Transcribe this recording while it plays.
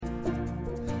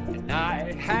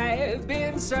I have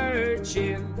been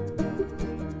searching.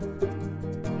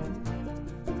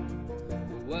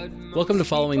 Welcome to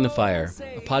Following the Fire,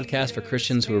 a podcast for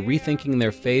Christians who are rethinking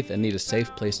their faith and need a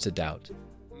safe place to doubt.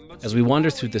 As we wander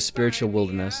through the spiritual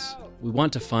wilderness, we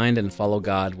want to find and follow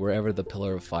God wherever the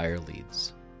pillar of fire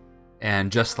leads.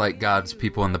 And just like God's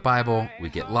people in the Bible, we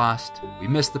get lost, we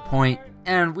miss the point,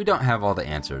 and we don't have all the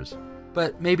answers.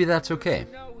 But maybe that's okay.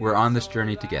 We're on this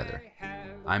journey together.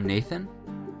 I'm Nathan.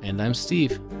 And I'm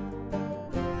Steve.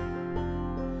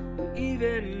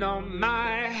 Even on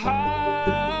my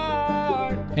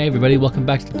heart. Hey everybody, welcome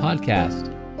back to the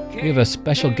podcast. We have a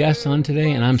special guest on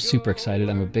today, and I'm super excited.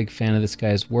 I'm a big fan of this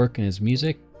guy's work and his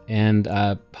music, and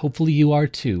hopefully you are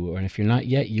too, and if you're not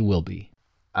yet, you will be.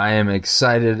 I am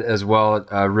excited as well.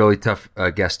 A really tough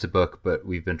guest to book, but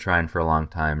we've been trying for a long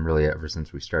time, really ever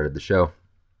since we started the show.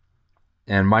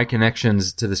 And my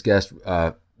connections to this guest,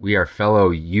 we are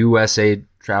fellow USA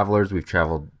travelers. We've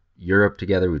traveled Europe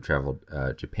together. We've traveled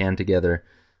Japan together.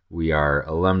 We are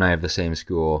alumni of the same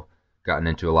school, gotten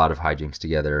into a lot of hijinks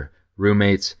together,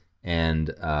 roommates,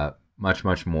 and much,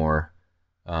 much more.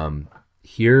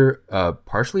 Here,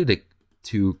 partially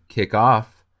to kick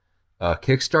off a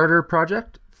Kickstarter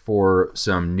project for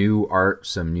some new art,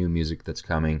 some new music that's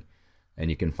coming. And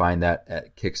you can find that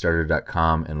at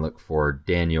Kickstarter.com and look for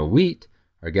Daniel Wheat.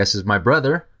 Our guest is my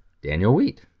brother, Daniel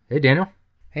Wheat. Hey, Daniel.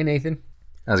 Hey, Nathan.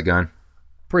 How's it going?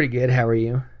 Pretty good. How are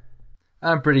you?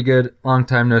 I'm pretty good. Long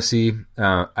time no see.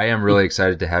 I am really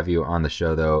excited to have you on the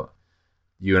show, though.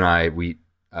 You and I, we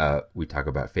talk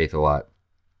about faith a lot.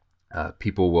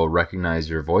 People will recognize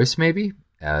your voice maybe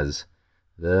as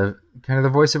the kind of the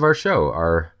voice of our show.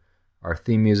 Our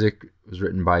theme music was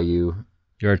written by you.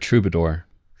 You're a troubadour.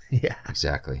 Yeah.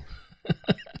 Exactly.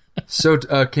 So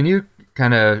can you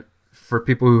kind of, for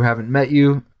people who haven't met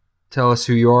you, tell us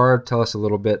who you are, tell us a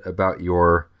little bit about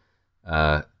your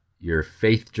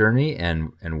faith journey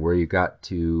and where you got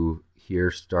to here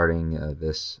starting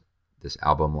this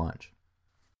album launch.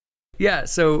 Yeah,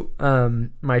 so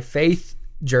my faith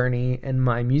journey and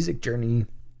my music journey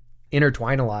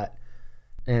intertwine a lot.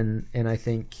 And I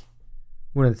think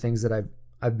one of the things that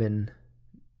I've been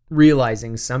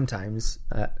realizing sometimes,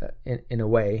 in a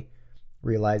way,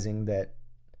 realizing that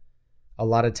a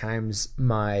lot of times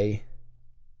my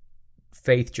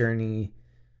faith journey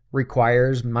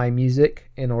requires my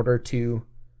music in order to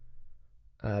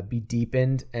be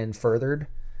deepened and furthered.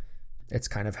 It's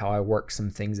kind of how I work some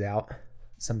things out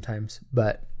sometimes.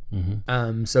 But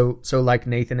so like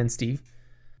Nathan and Steve,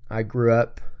 I grew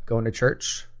up going to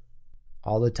church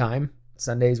all the time,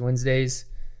 Sundays, Wednesdays,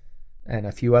 and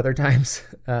a few other times.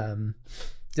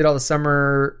 Did all the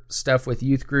summer stuff with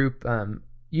youth group.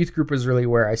 Youth group was really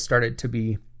where I started to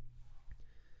be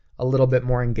a little bit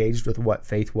more engaged with what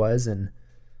faith was and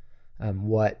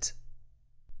what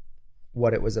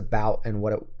it was about and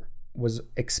what it was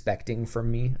expecting from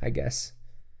me, I guess.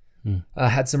 I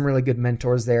had some really good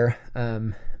mentors there.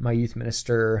 My youth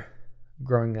minister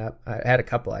growing up, I had a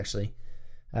couple actually.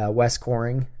 Wes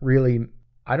Coring, really,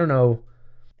 I don't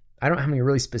have any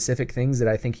really specific things that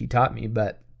I think he taught me,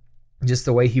 but just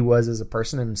the way he was as a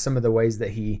person and some of the ways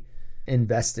that he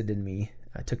invested in me,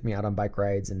 took me out on bike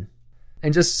rides and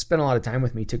just spent a lot of time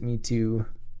with me, took me to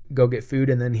go get food,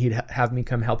 and then he'd have me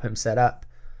come help him set up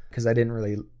because I didn't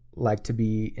really like to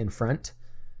be in front.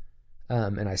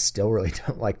 And I still really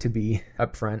don't like to be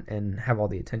up front and have all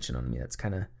the attention on me.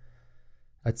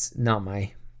 That's not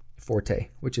my forte,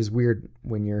 which is weird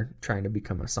when you're trying to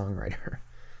become a songwriter.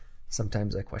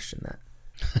 Sometimes I question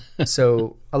that.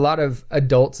 So a lot of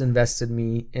adults invested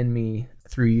in me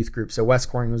through youth groups. So Wes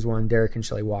Coring was one, Derek and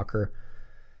Shelley Walker,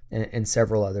 and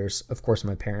several others. Of course,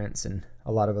 my parents and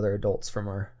a lot of other adults from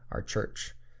our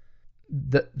church.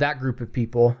 That group of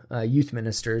people, youth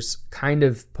ministers, kind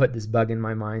of put this bug in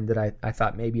my mind that I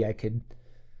thought maybe I could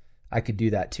do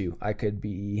that too. I could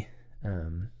be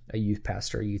a youth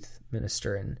pastor, youth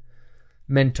minister, and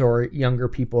mentor younger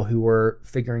people who were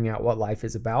figuring out what life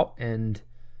is about and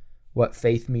what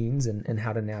faith means and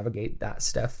how to navigate that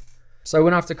stuff. So I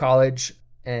went off to college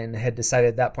and had decided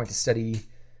at that point to study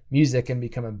music and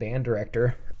become a band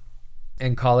director.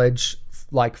 And college,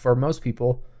 like for most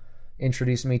people,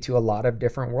 introduced me to a lot of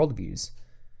different worldviews.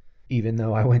 Even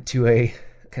though I went to a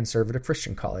conservative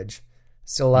Christian college,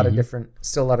 still a lot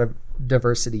of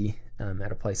diversity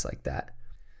at a place like that.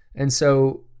 And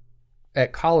so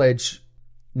at college,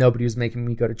 nobody was making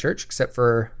me go to church except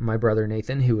for my brother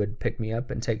Nathan, who would pick me up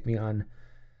and take me on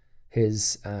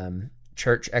his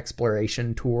church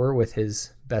exploration tour with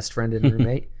his best friend and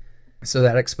roommate. So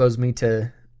that exposed me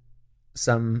to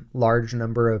some large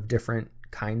number of different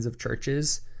kinds of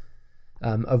churches,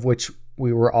 of which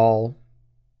we were all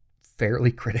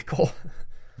fairly critical.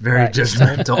 Very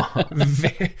judgmental.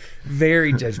 very,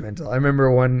 very judgmental. I remember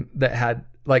one that had,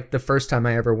 like, the first time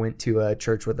I ever went to a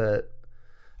church with a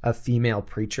female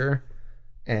preacher,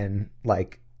 and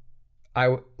like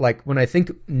when I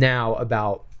think now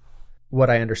about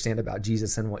what I understand about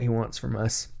Jesus and what he wants from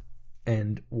us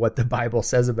and what the Bible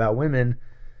says about women,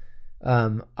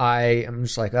 I am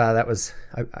just like, I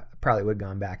probably would have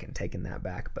gone back and taken that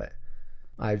back, but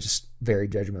I was just very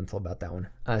judgmental about that one.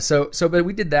 But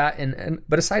we did that.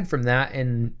 But aside from that,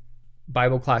 in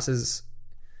Bible classes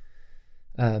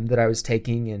that I was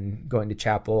taking and going to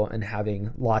chapel and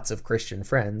having lots of Christian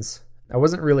friends, I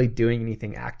wasn't really doing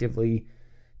anything actively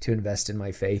to invest in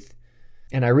my faith.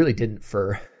 And I really didn't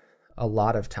for a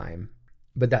lot of time.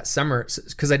 But that summer,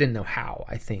 because I didn't know how,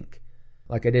 I think.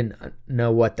 Like, I didn't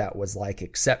know what that was like,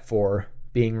 except for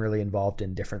being really involved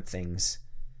in different things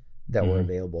that were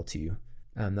available to you.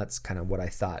 That's kind of what I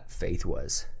thought faith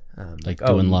was. Like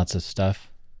doing lots of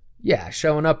stuff? Yeah,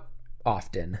 showing up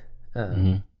often.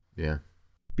 Yeah.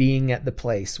 Being at the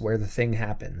place where the thing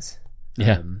happens.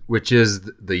 Yeah. Which is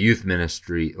the youth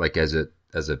ministry, like as a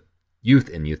youth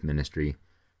in youth ministry,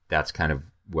 that's kind of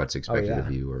what's expected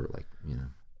of you, or like, you know.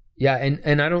 Yeah,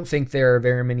 and I don't think there are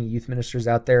very many youth ministers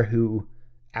out there who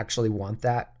actually want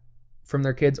that from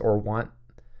their kids, or want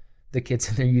the kids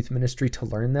in their youth ministry to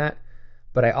learn that.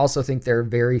 But I also think there are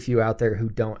very few out there who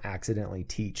don't accidentally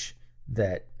teach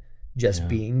that just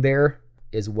being there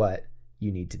is what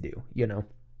you need to do, you know?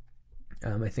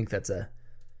 I think that's a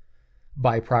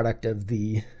byproduct of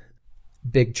the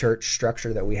big church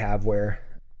structure that we have, where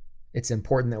it's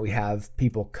important that we have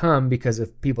people come, because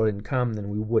if people didn't come, then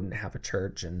we wouldn't have a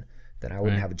church, and then I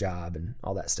wouldn't have a job and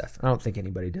all that stuff. I don't think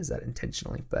anybody does that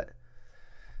intentionally, but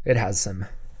it has some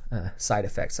side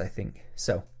effects, I think.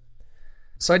 So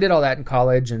I did all that in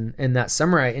college, and that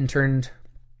summer I interned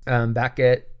back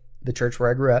at the church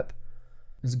where I grew up.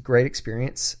 It was a great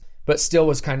experience, but still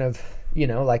was kind of, you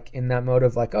know, like in that mode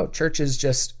of like, oh, church is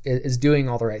doing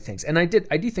all the right things. And I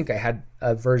do think I had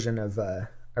a version of a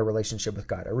relationship with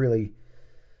God. I really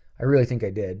think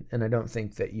I did. And I don't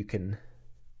think that you can,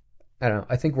 I don't know.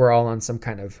 I think we're all on some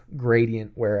kind of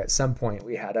gradient where at some point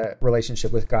we had a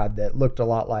relationship with God that looked a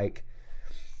lot like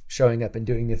showing up and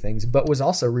doing the things, but was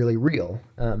also really real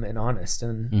and honest.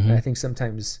 And I think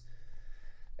sometimes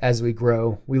as we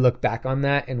grow, we look back on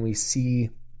that and we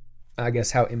see, I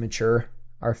guess, how immature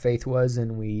our faith was,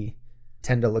 and we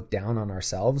tend to look down on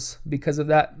ourselves because of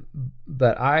that.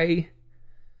 But I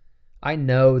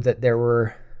know that there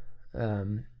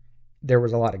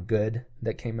was a lot of good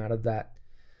that came out of that.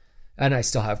 And I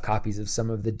still have copies of some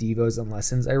of the devos and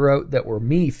lessons I wrote that were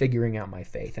me figuring out my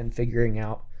faith and figuring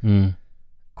out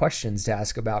questions to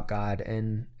ask about God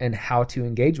and how to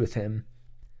engage with him,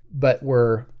 but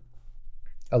were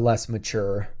a less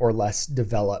mature or less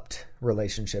developed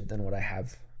relationship than what I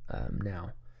have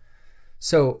now.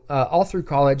 So all through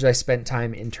college, I spent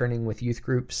time interning with youth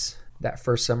groups. That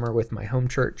first summer with my home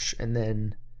church, and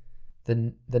then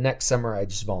the next summer I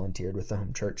just volunteered with the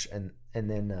home church, and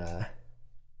then the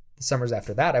summers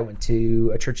after that I went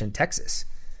to a church in Texas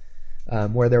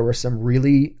where there were some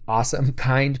really awesome,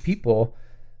 kind people,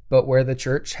 but where the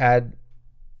church had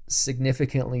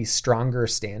significantly stronger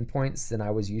standpoints than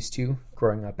I was used to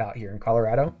growing up out here in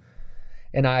Colorado.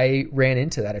 And I ran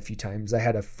into that a few times. I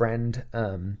had a friend,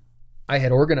 I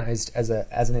had organized as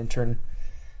an intern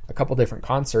a couple different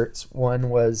concerts. One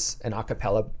was an a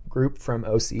cappella group from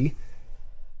OC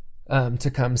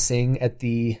to come sing at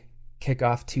the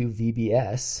kickoff to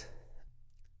VBS.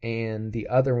 And the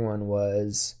other one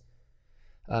was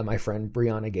my friend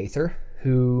Brianna Gaither,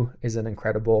 who is an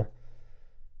incredible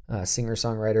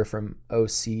singer-songwriter from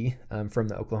OC, from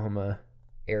the Oklahoma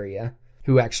area,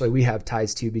 who actually we have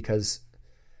ties to because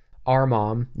our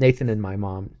mom, Nathan and my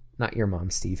mom, not your mom,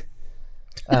 Steve,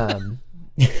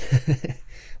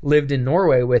 lived in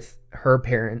Norway with her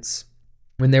parents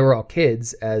when they were all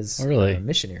kids as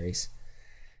missionaries.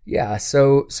 Yeah,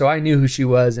 so I knew who she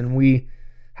was, and we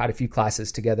had a few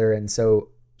classes together, and so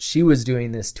she was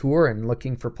doing this tour and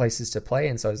looking for places to play,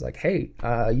 and so I was like, hey,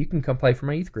 you can come play for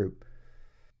my youth group.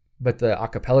 But the a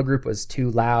cappella group was too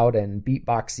loud and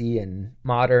beatboxy and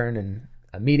modern, and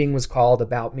a meeting was called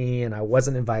about me, and I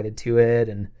wasn't invited to it,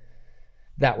 and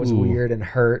that was weird and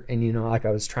hurt. And, you know, like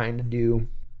I was trying to do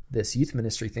this youth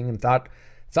ministry thing and thought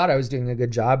I was doing a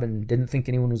good job and didn't think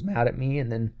anyone was mad at me.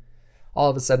 And then all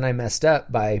of a sudden I messed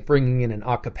up by bringing in an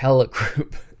a cappella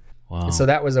group. Wow. And so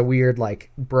that was a weird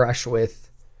like brush with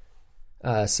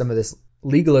some of this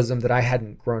legalism that I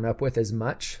hadn't grown up with as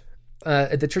much.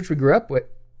 At the church we grew up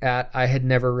at, I had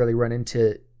never really run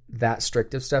into that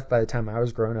strict of stuff. By the time I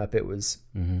was growing up, it was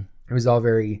all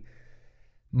very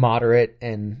moderate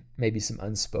and maybe some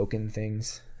unspoken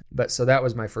things. But so that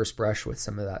was my first brush with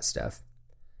some of that stuff.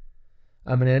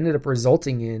 And it ended up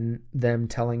resulting in them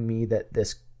telling me that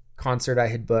this concert I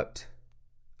had booked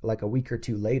like a week or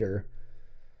two later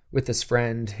with this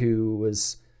friend who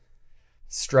was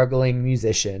struggling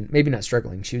musician, maybe not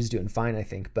struggling, she was doing fine, I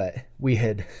think, but we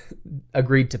had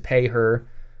agreed to pay her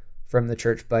from the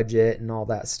church budget and all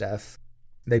that stuff.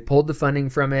 They pulled the funding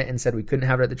from it and said we couldn't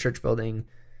have it at the church building.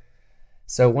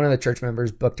 So one of the church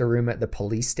members booked a room at the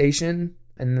police station,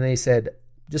 and then they said,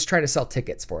 just try to sell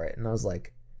tickets for it. And I was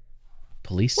like,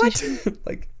 Police what? station?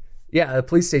 Like, yeah, the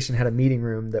police station had a meeting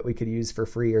room that we could use for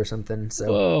free or something.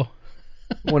 So Whoa.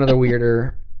 one of the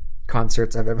weirder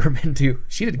concerts I've ever been to.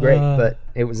 She did great, but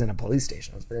it was in a police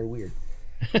station. It was very weird.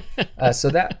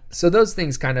 So those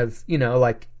things kind of,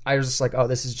 like I was just like, oh,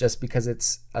 this is just because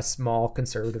it's a small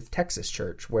conservative Texas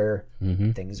church where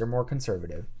things are more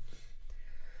conservative.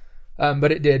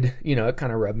 But it did, it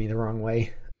kind of rubbed me the wrong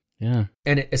way. Yeah.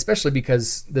 And especially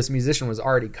because this musician was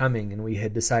already coming and we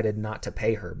had decided not to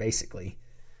pay her, basically.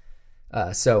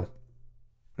 So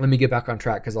let me get back on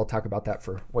track because I'll talk about that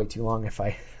for way too long if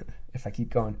I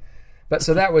keep going. But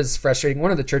so that was frustrating.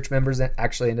 One of the church members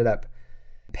actually ended up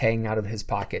paying out of his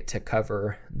pocket to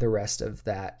cover the rest of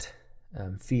that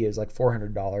fee. It was like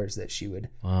 $400 that she would,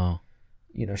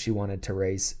 she wanted to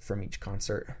raise from each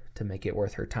concert to make it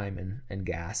worth her time and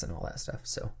gas and all that stuff.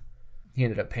 So he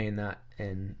ended up paying that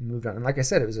and moved on. And like I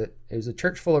said, it was a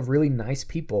church full of really nice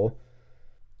people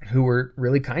who were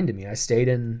really kind to me. I stayed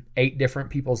in 8 different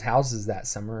people's houses that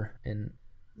summer and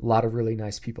a lot of really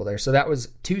nice people there. So that was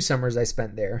 2 summers I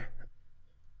spent there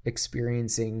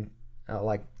experiencing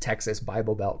like Texas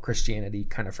Bible Belt Christianity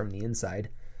kind of from the inside,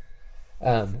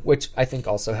 which I think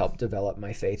also helped develop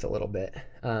my faith a little bit.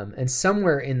 And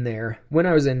somewhere in there, when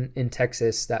I was in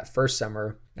Texas that first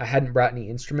summer, I hadn't brought any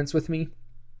instruments with me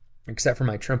except for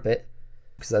my trumpet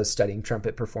because I was studying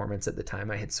trumpet performance at the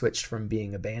time. I had switched from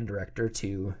being a band director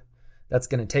to that's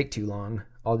going to take too long.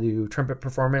 I'll do trumpet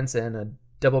performance and a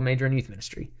double major in youth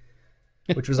ministry,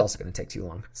 which was also going to take too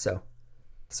long. So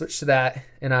switched to that,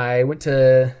 and I went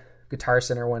to Guitar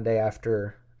Center one day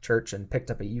after church and picked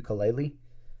up a ukulele.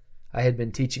 I had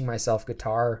been teaching myself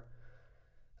guitar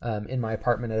in my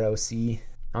apartment at OC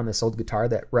on this old guitar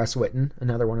that Russ Witten,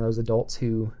 another one of those adults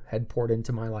who had poured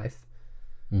into my life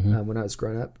when I was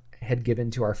growing up, had given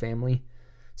to our family.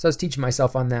 So I was teaching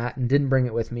myself on that and didn't bring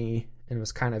it with me and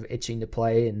was kind of itching to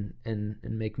play and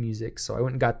make music. So I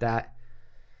went and got that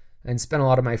and spent a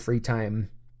lot of my free time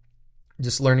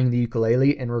just learning the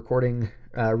ukulele and recording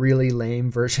really lame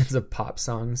versions of pop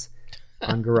songs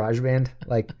on GarageBand,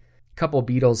 like a couple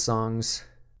Beatles songs,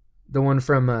 the one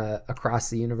from Across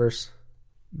the Universe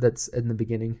that's in the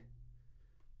beginning.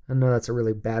 I know that's a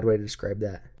really bad way to describe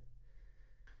that.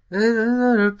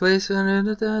 That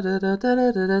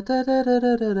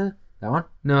one?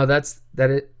 No, that's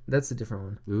a different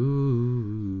one.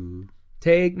 Ooh.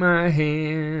 Take my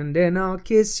hand and I'll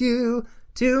kiss you.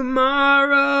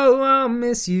 Tomorrow I'll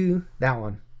miss you. That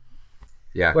one.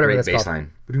 Yeah, Whatever great that's bass called.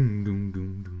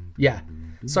 line. Yeah.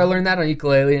 So I learned that on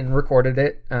ukulele and recorded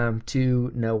it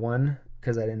to no one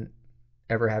because I didn't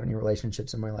ever have any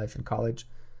relationships in my life in college.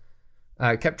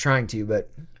 I kept trying to,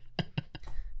 but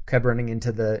kept running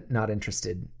into the not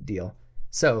interested deal.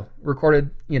 So recorded,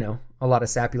 a lot of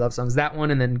sappy love songs. That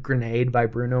one and then Grenade by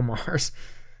Bruno Mars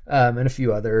and a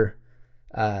few other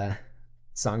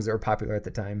songs that were popular at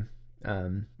the time.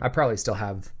 I probably still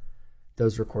have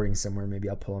those recordings somewhere. Maybe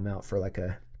I'll pull them out for like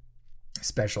a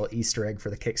special Easter egg for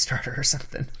the Kickstarter or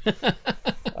something.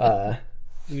 That'd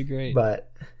be great. But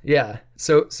yeah,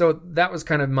 so that was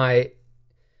kind of my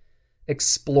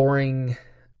exploring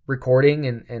recording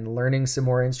and learning some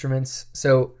more instruments.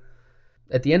 So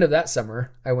at the end of that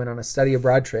summer, I went on a study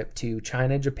abroad trip to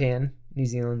China, Japan, New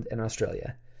Zealand, and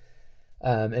Australia.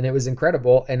 And it was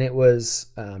incredible, and it was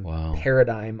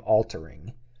paradigm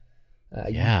altering.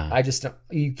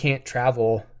 You can't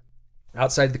travel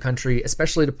outside the country,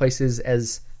 especially to places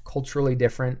as culturally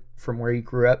different from where you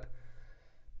grew up,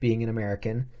 being an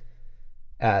American,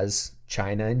 as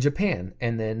China and Japan,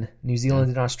 and then New Zealand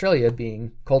and Australia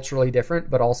being culturally different,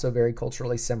 but also very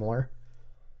culturally similar.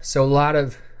 So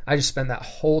I just spent that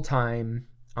whole time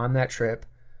on that trip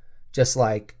just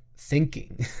like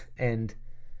thinking and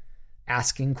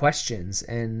asking questions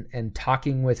and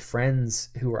talking with friends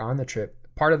who were on the trip.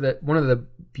 One of the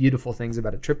beautiful things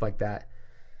about a trip like that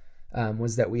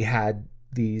was that we had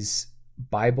these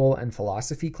Bible and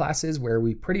philosophy classes where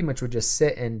we pretty much would just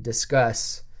sit and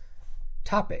discuss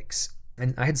topics.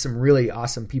 And I had some really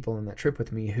awesome people on that trip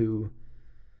with me who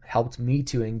helped me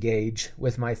to engage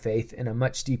with my faith in a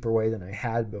much deeper way than I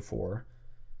had before.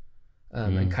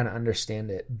 and kind of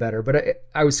understand it better. But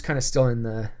I was kind of still in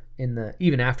the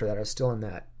even after that, I was still in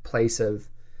that place of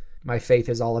my faith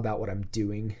is all about what I'm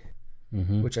doing,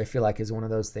 which I feel like is one of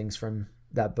those things from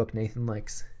that book Nathan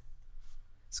likes,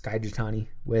 Sky Jitani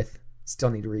with. Still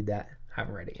need to read that.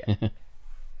 Haven't read it yet.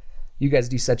 You guys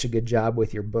do such a good job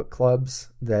with your book clubs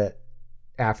that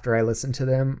after I listen to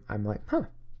them, I'm like,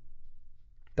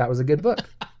 that was a good book.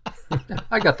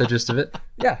 I got the gist of it.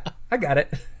 Yeah, I got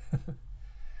it.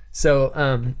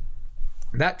 So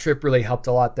that trip really helped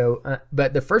a lot, though.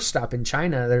 But the first stop in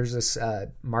China, there's this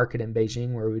market in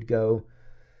Beijing where we'd go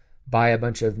buy a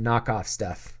bunch of knockoff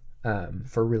stuff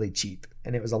for really cheap.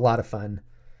 And it was a lot of fun.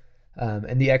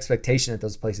 And the expectation at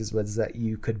those places was that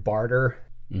you could barter.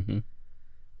 And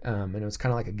it was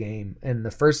kind of like a game. And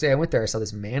the first day I went there, I saw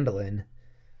this mandolin.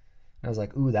 And I was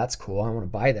like, ooh, that's cool. I want to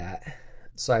buy that.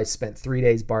 So I spent 3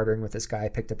 days bartering with this guy. I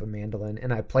picked up a mandolin,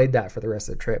 and I played that for the rest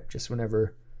of the trip, just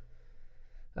whenever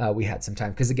we had some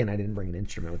time. Because, again, I didn't bring an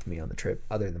instrument with me on the trip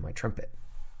other than my trumpet.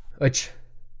 Which,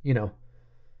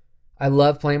 I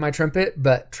love playing my trumpet,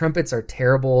 but trumpets are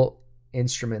terrible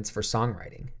instruments for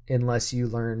songwriting unless you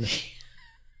learn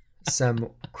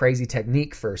some crazy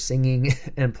technique for singing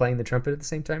and playing the trumpet at the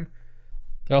same time.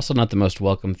 They're also not the most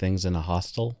welcome things in a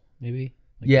hostel, maybe?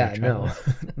 Like yeah, no,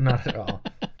 not at all.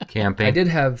 Camping. I did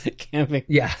have... Camping.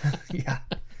 Yeah.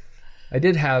 I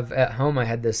did have, at home, I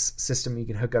had this system you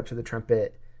can hook up to the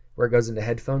trumpet where it goes into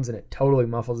headphones and it totally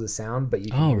muffles the sound, but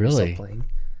you can hear yourself playing.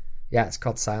 Yeah, it's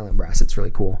called Silent Brass. It's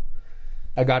really cool.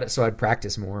 I got it so I'd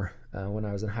practice more when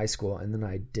I was in high school, and then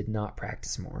I did not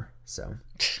practice more. So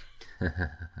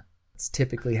it's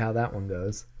typically how that one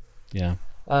goes. Yeah.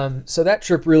 So that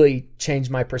trip really changed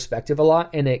my perspective a lot,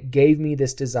 and it gave me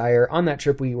this desire. On that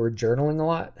trip, we were journaling a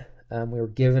lot. We were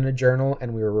given a journal,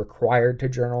 and we were required to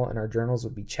journal, and our journals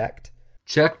would be checked.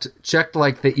 Checked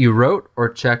like that you wrote, or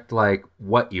checked like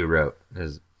what you wrote?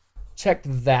 Checked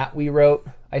that we wrote,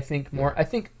 I think more. I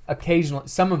think occasionally,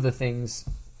 some of the things,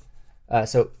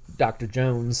 so Dr.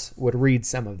 Jones would read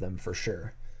some of them for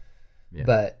sure. Yeah.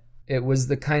 But it wasn't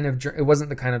the kind of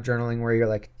journaling where you're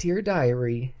like, "Dear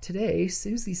diary, today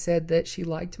Susie said that she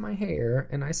liked my hair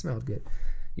and I smelled good."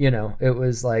 It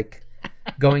was like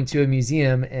going to a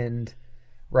museum and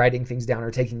writing things down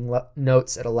or taking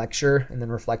notes at a lecture and then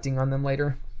reflecting on them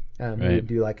later. Right.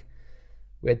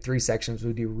 We had 3 sections.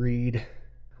 We'd do read,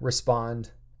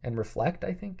 respond, and reflect,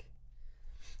 I think.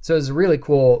 So it was a really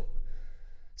cool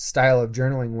style of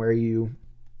journaling where you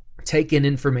take in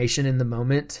information in the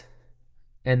moment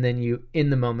and then you, in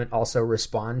the moment, also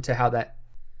respond to how that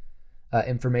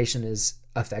information is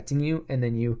affecting you, and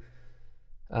then you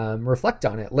reflect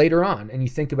on it later on, and you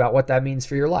think about what that means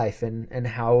for your life and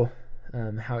how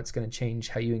it's going to change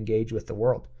how you engage with the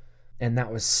world. And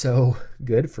that was so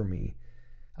good for me.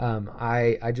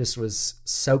 I just was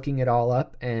soaking it all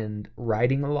up and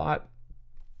writing a lot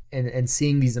and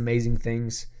seeing these amazing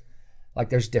things. Like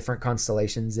there's different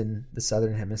constellations in the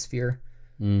Southern Hemisphere,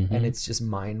 and it's just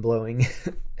mind blowing.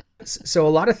 So a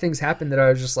lot of things happened that I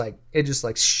was just like, it just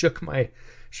like shook my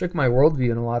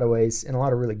worldview in a lot of ways, in a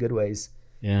lot of really good ways.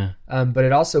 Yeah. But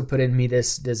it also put in me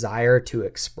this desire to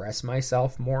express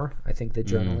myself more. I think the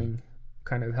journaling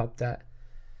kind of helped that,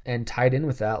 and tied in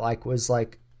with that, was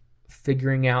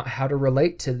figuring out how to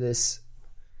relate to this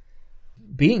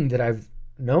being that I've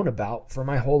known about for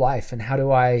my whole life, and how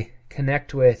do I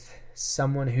connect with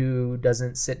someone who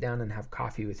doesn't sit down and have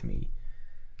coffee with me.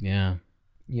 Yeah.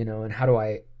 And how do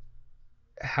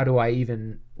I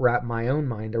even wrap my own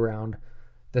mind around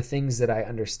the things that I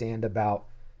understand about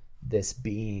this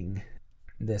being,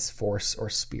 this force or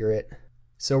spirit.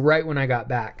 So right when I got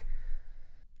back,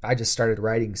 I just started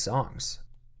writing songs.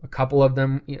 A couple of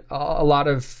them,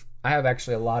 I have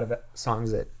actually a lot of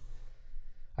songs that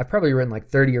I've probably written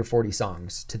 30 or 40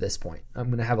 songs to this point. I'm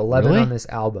going to have 11 on this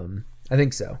album. I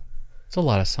think so. It's a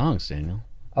lot of songs, Daniel.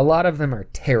 A lot of them are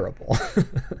terrible.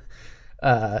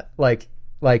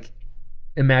 Like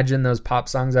imagine those pop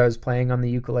songs I was playing on the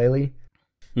ukulele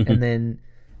and then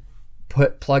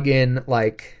plug in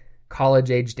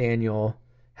college age Daniel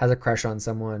has a crush on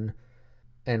someone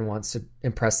and wants to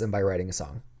impress them by writing a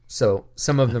song. So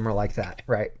some of them are like that,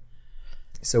 right?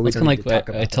 So we don't need to talk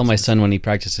about I tell my son when he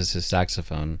practices his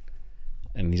saxophone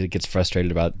and he gets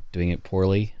frustrated about doing it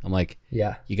poorly. I'm like,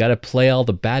 yeah, you got to play all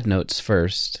the bad notes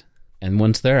first, and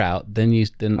once they're out, then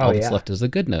all that's left is the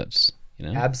good notes.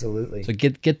 Absolutely. So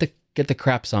get the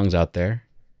crap songs out there.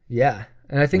 Yeah,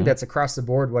 and I think that's across the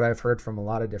board. What I've heard from a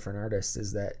lot of different artists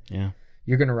is that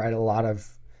you're going to write a lot of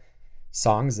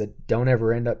songs that don't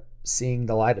ever end up seeing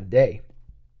the light of day.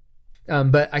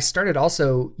 But I started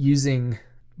also using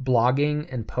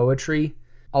blogging and poetry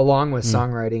along with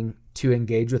songwriting to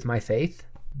engage with my faith.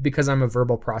 Because I'm a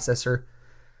verbal processor,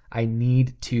 I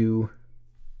need to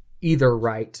either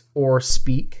write or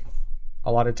speak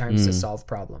a lot of times to solve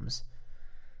problems.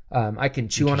 I can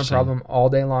chew on a problem all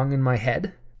day long in my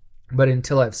head, but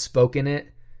until I've spoken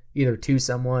it either to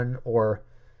someone or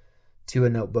to a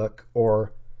notebook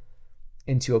or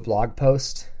into a blog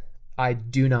post, I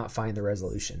do not find the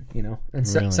resolution, you know? And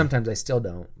sometimes I still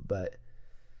don't, but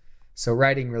so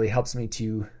writing really helps me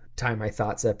to tie my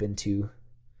thoughts up into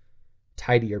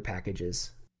tidier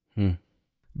packages.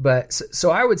 But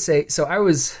so I would say, so I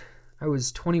was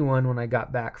 21 when I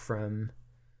got back from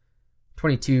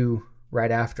 22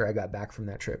 right after I got back from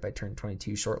that trip. I turned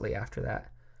 22 shortly after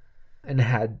that and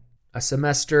had a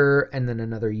semester and then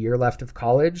another year left of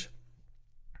college,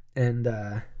 and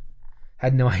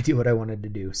had no idea what I wanted to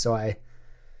do. So I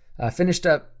finished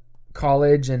up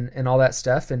college and all that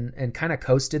stuff and kind of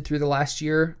coasted through the last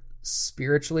year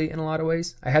spiritually in a lot of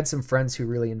ways. I had some friends who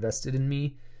really invested in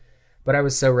me, but I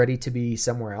was so ready to be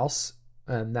somewhere else.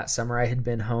 That summer I had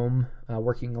been home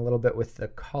working a little bit with the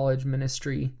college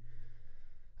ministry,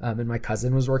 and my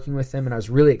cousin was working with them, and I was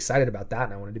really excited about that,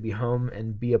 and I wanted to be home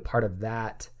and be a part of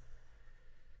that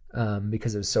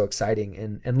because it was so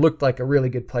exciting and looked like a really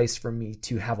good place for me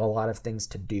to have a lot of things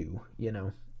to do, you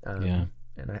know.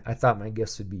 And I thought my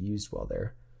gifts would be used well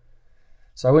there.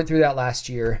 So I went through that last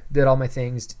year, did all my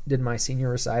things, did my senior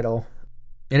recital,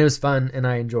 and it was fun, and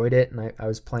I enjoyed it. And I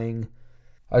was playing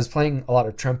a lot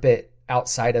of trumpet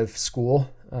outside of school.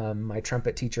 My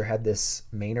trumpet teacher had this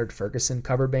Maynard Ferguson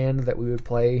cover band that we would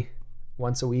play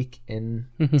once a week in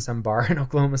some bar in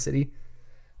Oklahoma City.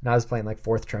 And I was playing like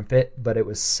fourth trumpet, but it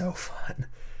was so fun.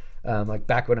 Like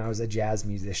back when I was a jazz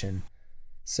musician.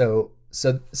 So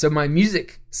my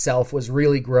music self was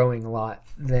really growing a lot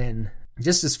then,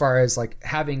 just as far as like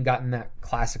having gotten that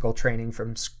classical training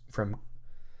from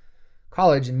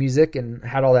college in music and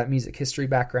had all that music history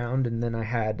background. And then I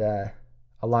had a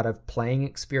lot of playing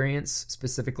experience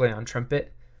specifically on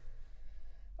trumpet.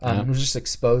 I was just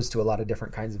exposed to a lot of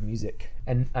different kinds of music,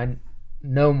 and I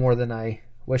know more than I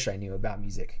wish I knew about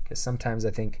music, because sometimes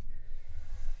I think,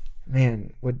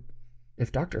 man,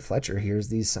 if Dr. Fletcher hears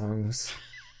these songs,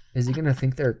 is he going to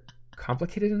think they're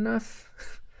complicated enough?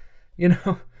 You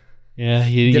know? Yeah,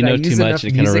 you know too much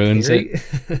and it kind of ruins it.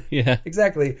 Yeah.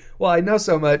 Exactly. Well, I know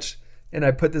so much, and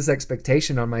I put this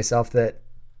expectation on myself that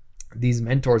these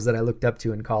mentors that I looked up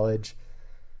to in college,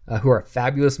 who are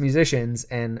fabulous musicians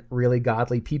and really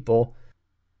godly people,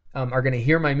 are going to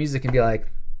hear my music and be like,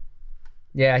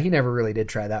 yeah, he never really did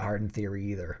try that hard in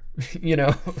theory either, you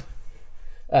know?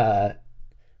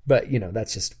 But, you know,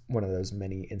 that's just one of those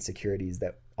many insecurities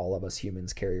that all of us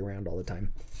humans carry around all the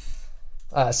time.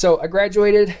 So I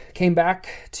graduated, came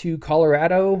back to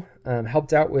Colorado,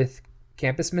 helped out with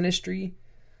campus ministry,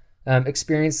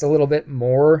 experienced a little bit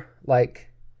more like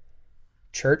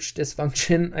church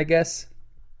dysfunction, I guess,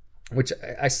 which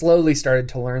I slowly started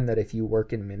to learn that if you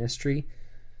work in ministry,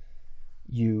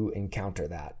 you encounter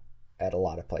that at a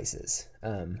lot of places.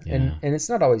 And it's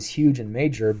not always huge and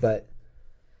major, but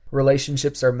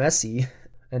relationships are messy,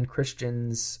 and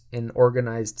Christians in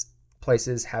organized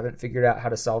places haven't figured out how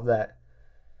to solve that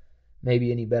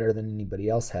maybe any better than anybody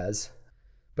else has.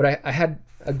 But I had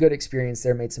a good experience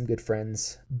there, made some good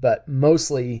friends, but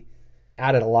mostly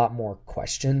added a lot more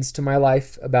questions to my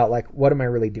life about like, what am I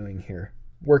really doing here?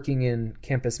 Working in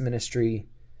campus ministry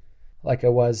like I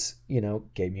was, you know,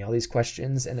 gave me all these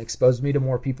questions and exposed me to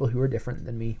more people who are different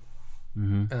than me.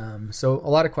 So a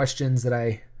lot of questions that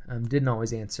I didn't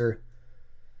always answer,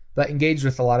 but engaged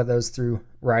with a lot of those through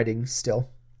writing still.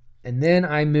 And then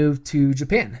I moved to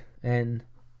Japan, and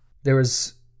there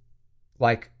was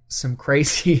like some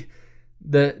crazy,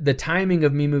 the timing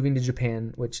of me moving to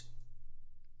Japan, which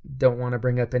don't want to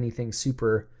bring up anything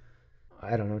super,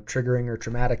 I don't know, triggering or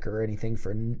traumatic or anything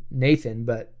for Nathan,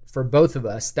 but for both of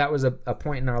us, that was a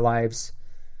point in our lives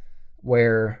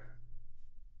where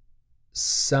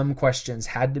some questions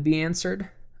had to be answered,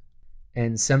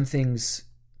 and some things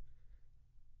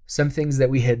that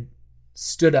we had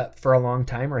stood up for a long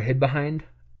time or hid behind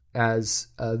as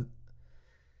an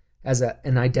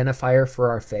identifier for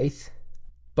our faith,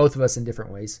 both of us in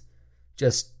different ways,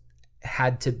 just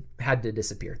had to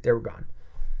disappear. They were gone.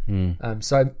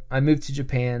 So I moved to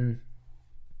Japan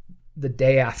the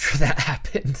day after that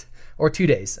happened, or 2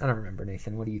 days. I don't remember,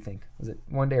 Nathan. What do you think? Was it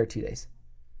 1 day or 2 days?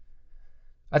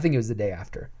 I think it was the day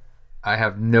after. I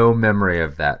have no memory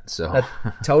of that, so that's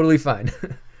totally fine.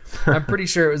 I'm pretty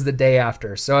sure it was the day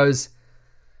after. So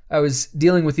I was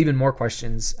dealing with even more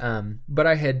questions. But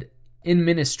I had in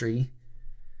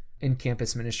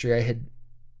campus ministry, I had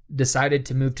decided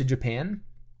to move to Japan.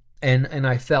 And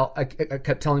I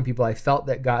kept telling people I felt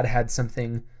that God had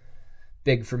something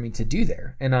big for me to do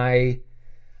there. And I,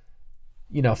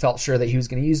 felt sure that he was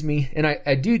going to use me. And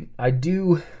I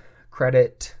do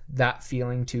credit that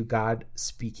feeling to God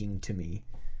speaking to me,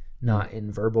 not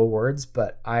in verbal words,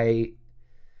 but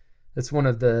that's one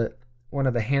of the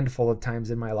handful of times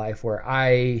in my life where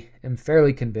I am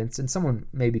fairly convinced, and someone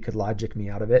maybe could logic me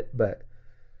out of it, but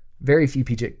very few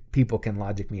people can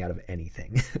logic me out of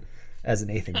anything. As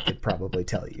Nathan could probably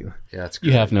tell you. Yeah, that's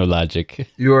You have no logic.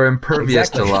 You are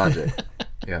impervious to logic.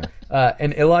 Yeah.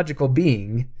 An illogical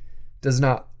being does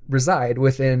not reside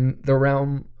within the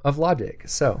realm of logic.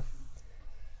 So,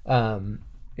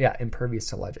 impervious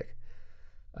to logic.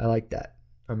 I like that.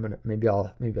 Maybe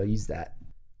I'll use that.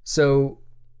 So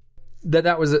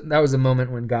that was a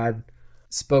moment when God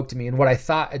spoke to me, and what I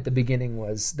thought at the beginning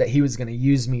was that he was going to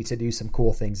use me to do some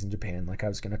cool things in Japan, like I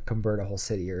was going to convert a whole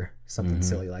city or something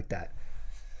silly like that.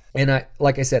 And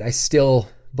like I said, I still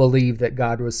believe that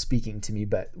God was speaking to me,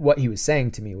 but what he was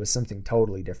saying to me was something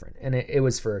totally different, and it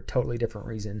was for a totally different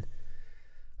reason.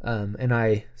 And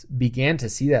I began to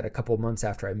see that a couple of months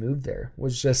after I moved there,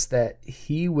 was just that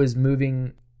he was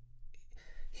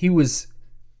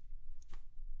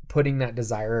putting that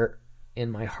desire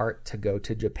in my heart to go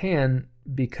to Japan,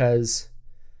 because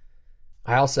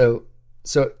so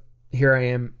here I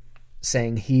am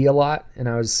saying he a lot, and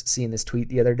I was seeing this tweet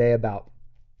the other day about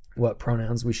what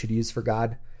pronouns we should use for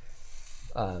God.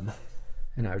 And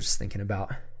I was just thinking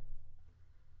about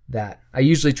that. I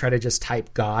usually try to just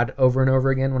type God over and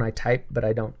over again when I type, but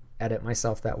I don't edit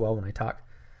myself that well when I talk.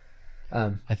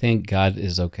 I think God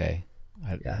is okay.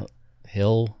 Yeah.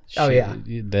 They'll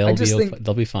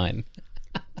be fine.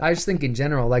 I just think in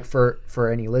general, like for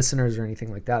any listeners or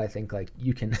anything like that, I think like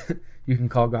you can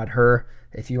call God her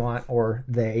if you want, or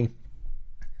they,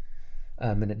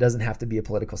 and it doesn't have to be a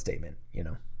political statement.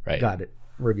 Right. God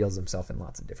reveals himself in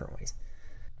lots of different ways.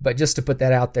 But just to put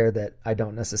that out there, that I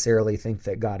don't necessarily think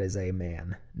that God is a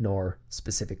man, nor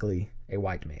specifically a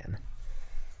white man.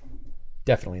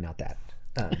 Definitely not that.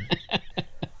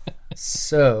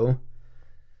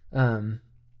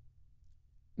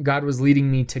 God was leading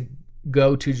me to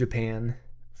go to Japan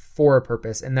for a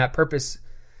purpose, and that purpose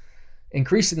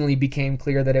increasingly became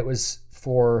clear that it was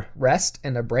for rest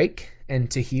and a break and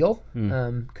to heal,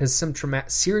 because some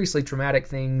seriously traumatic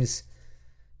things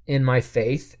in my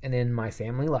faith and in my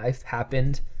family life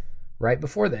happened right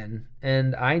before then,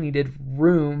 and I needed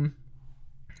room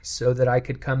so that I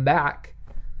could come back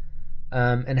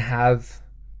and have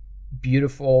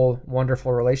beautiful,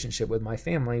 wonderful relationship with my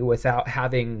family without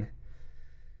having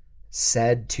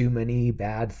said too many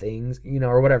bad things,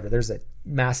 or whatever. There's a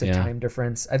massive time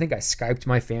difference. I think I Skyped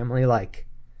my family like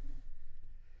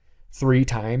 3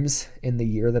 times in the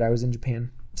year that I was in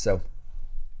Japan. So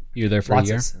you were there for a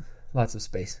year? Lots of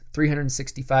space.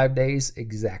 365 days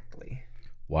exactly.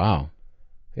 Wow.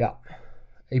 Yeah.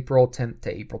 April 10th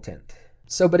to April 10th.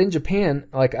 So, but in Japan,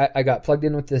 like I got plugged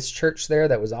in with this church there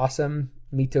that was awesome.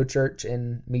 Mito Church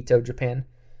in Mito, Japan.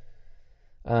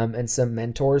 And some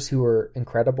mentors who were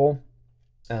incredible,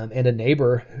 and a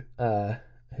neighbor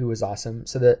who was awesome.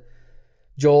 So that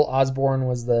Joel Osborne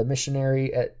was the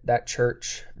missionary at that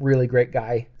church. Really great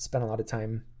guy. Spent a lot of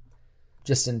time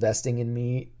just investing in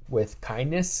me with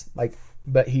kindness.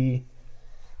 But he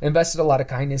invested a lot of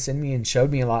kindness in me and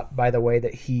showed me a lot by the way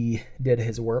that he did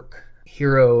his work.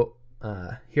 Hiroaki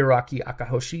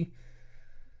Akahoshi,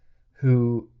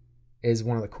 who is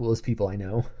one of the coolest people I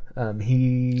know.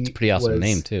 It's a pretty awesome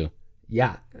name too.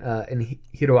 Yeah. And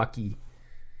Hiroaki,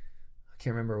 I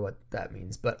can't remember what that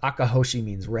means, but Akahoshi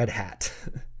means red hat.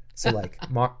 So like,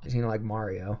 like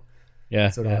Mario. Yeah.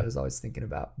 That's what I was always thinking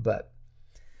about. But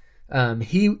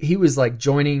he was like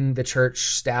joining the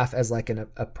church staff as like an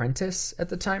apprentice at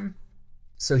the time.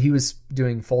 So he was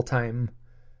doing full-time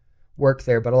work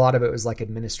there, but a lot of it was like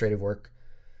administrative work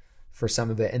for some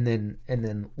of it, and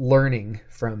then learning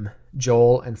from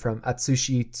Joel and from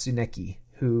Atsushi Tsuneki,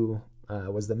 who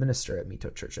was the minister at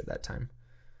Mito Church at that time.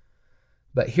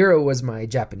 But Hiro was my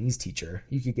Japanese teacher.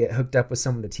 You could get hooked up with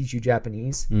someone to teach you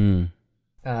Japanese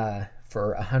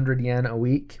for 100 yen a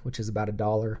week, which is about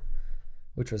 $1,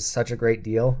 which was such a great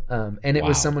deal. And it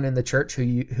was someone in the church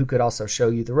who could also show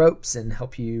you the ropes and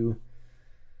help you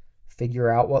figure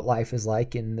out what life is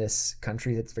like in this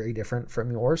country that's very different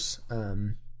from yours.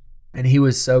 And he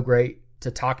was so great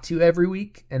to talk to every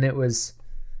week. And it was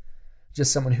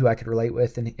just someone who I could relate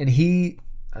with. And he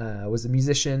was a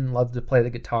musician, loved to play the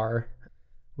guitar,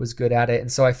 was good at it.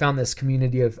 And so I found this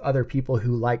community of other people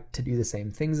who liked to do the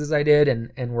same things as I did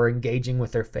and were engaging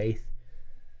with their faith.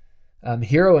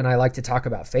 Hiro and I like to talk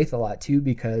about faith a lot too,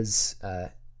 because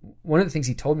one of the things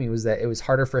he told me was that it was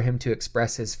harder for him to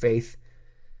express his faith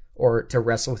or to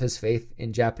wrestle with his faith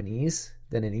in Japanese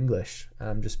than in English,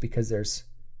 just because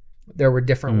there were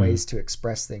different ways to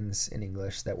express things in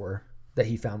English that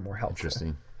he found more helpful.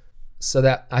 Interesting. So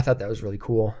that I thought that was really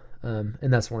cool, and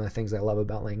that's one of the things I love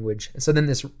about language. So then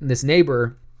this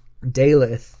neighbor,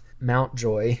 Daleth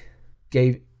Mountjoy,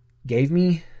 gave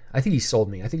me. I think he sold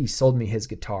me his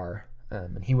guitar,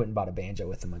 and he went and bought a banjo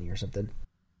with the money or something.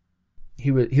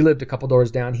 He lived a couple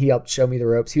doors down. He helped show me the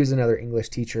ropes. He was another English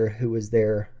teacher who was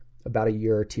there about a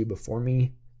year or two before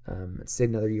me. Stayed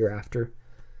another year after.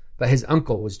 But his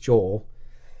uncle was Joel.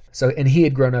 So, and he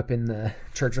had grown up in the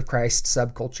Church of Christ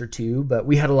subculture too. But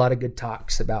we had a lot of good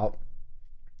talks about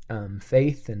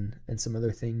faith and some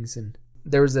other things. And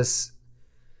there was this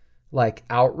like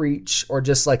outreach, or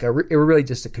just like it was really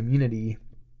just a community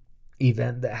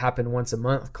event that happened once a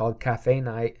month called Cafe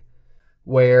Night,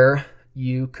 where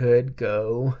you could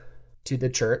go to the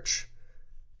church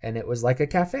and it was like a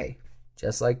cafe,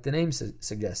 just like the name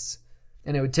suggests.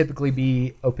 And it would typically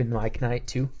be open mic night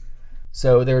too.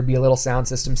 So there would be a little sound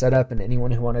system set up, and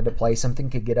anyone who wanted to play something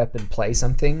could get up and play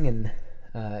something. And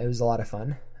it was a lot of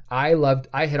fun. I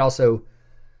had also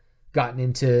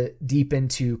gotten deep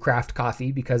into craft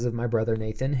coffee because of my brother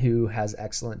Nathan, who has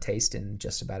excellent taste in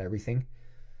just about everything,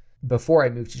 before I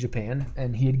moved to Japan.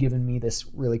 And he had given me this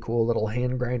really cool little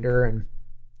hand grinder and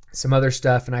some other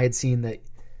stuff. And I had seen that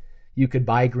you could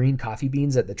buy green coffee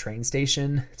beans at the train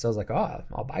station. So I was like, oh,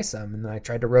 I'll buy some. And then I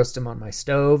tried to roast them on my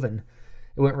stove, and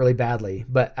it went really badly.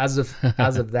 But because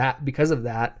of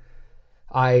that,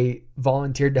 I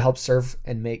volunteered to help serve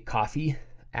and make coffee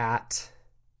at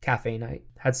Cafe Night.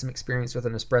 Had some experience with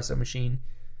an espresso machine.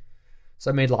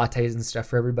 So I made lattes and stuff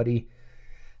for everybody.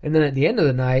 And then at the end of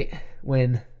the night,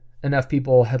 when enough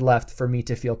people had left for me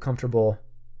to feel comfortable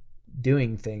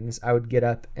doing things, I would get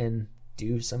up and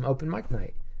do some open mic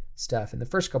night stuff. And the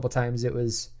first couple times it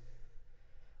was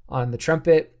on the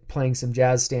trumpet, playing some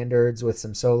jazz standards with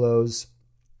some solos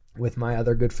with my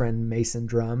other good friend Mason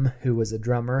Drum, who was a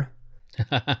drummer.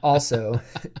 Also,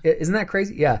 isn't that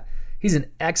crazy? Yeah. He's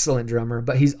an excellent drummer,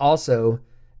 but he's also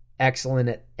excellent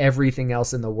at everything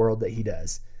else in the world that he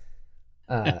does.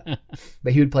 But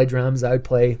he would play drums, I would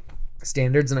play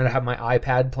standards, and I'd have my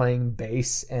iPad playing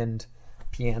bass and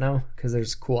piano because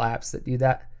there's cool apps that do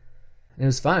that. And it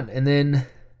was fun. And then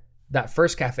that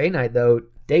first cafe night, though,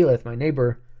 Daleth, my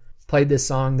neighbor, played this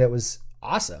song that was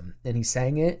awesome, and he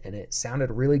sang it, and it sounded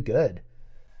really good.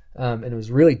 And it was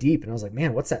really deep, and I was like,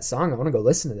 man, what's that song? I want to go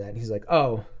listen to that. And he's like,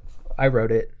 oh, I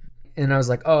wrote it. And I was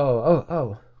like,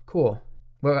 oh, cool.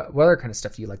 What other kind of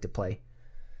stuff do you like to play?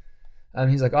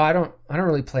 He's like, oh, I don't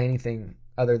really play anything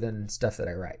other than stuff that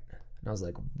I write. And I was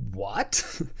like,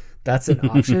 what? That's an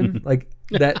option? Like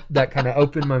that kind of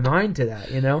opened my mind to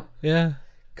that, you know? Yeah.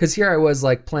 Because here I was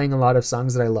like playing a lot of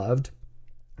songs that I loved.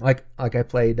 Like I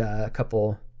played I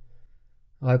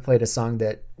played a song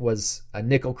that was a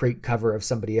Nickel Creek cover of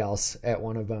somebody else at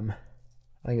one of them.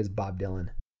 I think it was Bob Dylan.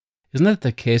 Isn't that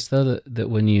the case though, that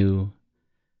when you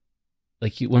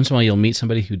once in a while you'll meet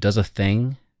somebody who does a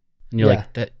thing and you're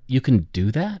like, that you can do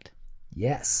that?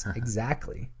 Yes,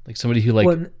 exactly. Like somebody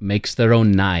who makes their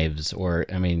own knives, or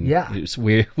it's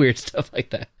weird stuff like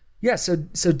that. Yeah, so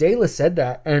Dayla said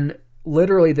that, and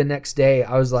literally the next day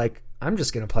I was like, I'm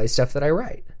just going to play stuff that I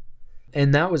write.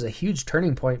 And that was a huge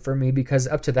turning point for me, because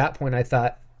up to that point I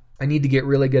thought I need to get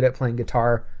really good at playing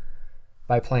guitar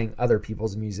by playing other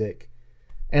people's music.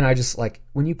 And I just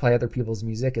when you play other people's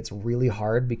music, it's really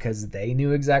hard because they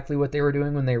knew exactly what they were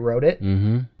doing when they wrote it.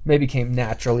 Mm-hmm. Maybe came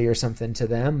naturally or something to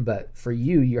them. But for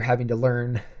you, you're having to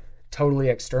learn totally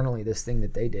externally this thing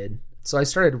that they did. So I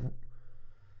started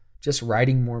just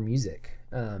writing more music.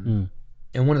 And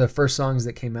one of the first songs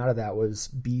that came out of that was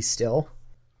Be Still.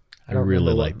 I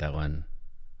really like that one.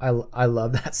 I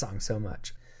love that song so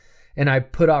much. And I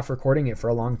put off recording it for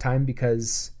a long time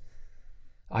because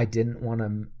I didn't want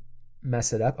to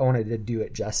mess it up. I wanted to do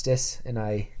it justice, and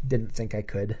I didn't think I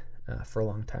could for a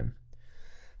long time.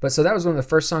 But so that was one of the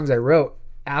first songs I wrote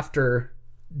after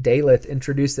Daleth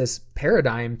introduced this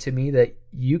paradigm to me that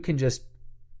you can just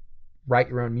write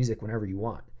your own music whenever you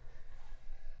want.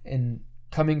 And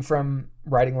coming from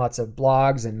writing lots of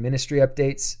blogs and ministry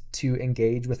updates to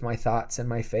engage with my thoughts and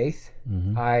my faith,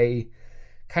 I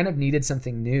kind of needed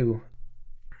something new.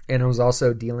 And I was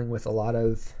also dealing with a lot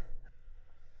of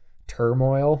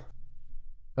turmoil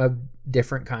of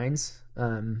different kinds,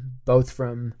 both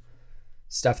from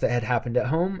stuff that had happened at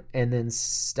home and then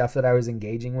stuff that I was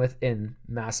engaging with in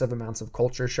massive amounts of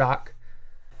culture shock.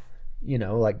 You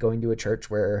know, like going to a church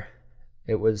where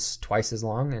it was twice as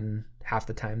long and half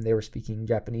the time they were speaking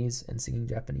Japanese and singing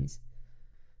Japanese.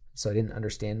 so I didn't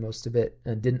understand most of it,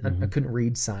 and I couldn't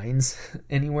read signs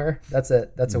anywhere. That's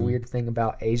a weird thing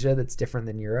about Asia that's different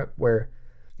than Europe, where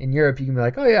in Europe you can be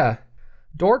like, oh yeah,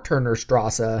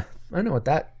 Dorturnerstrasse, I know what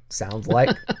that sounds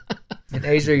like. In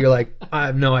Asia you're like, I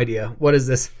have no idea, what does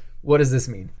this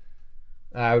mean?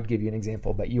 I would give you an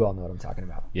example, but you all know what I'm talking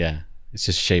about. Yeah, it's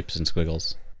just shapes and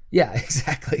squiggles. Yeah,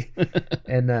 exactly.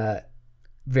 And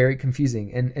very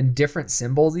confusing, and different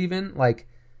symbols, even like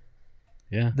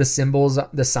the symbols,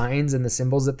 the signs and the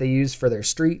symbols that they use for their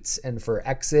streets and for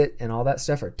exit and all that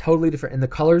stuff are totally different, and the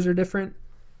colors are different.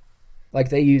 Like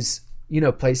they use,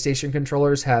 PlayStation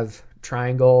controllers have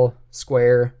triangle,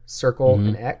 square, circle,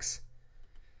 and X.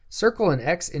 Circle and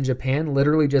X in Japan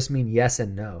literally just mean yes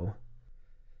and no.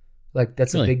 Like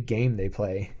that's a big game they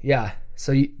play. Yeah.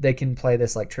 So they can play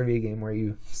this like trivia game where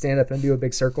you stand up and do a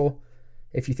big circle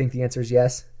if you think the answer is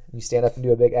yes. And you stand up and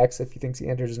do a big X if you think the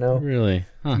answer is no. Really?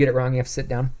 Huh. If you get it wrong, you have to sit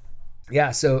down.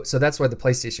 Yeah. So that's why the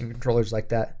PlayStation controller's like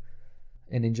that.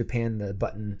 And in Japan, the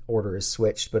button order is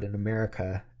switched. But in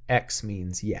America, X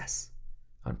means yes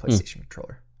on PlayStation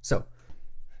controller. So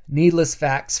needless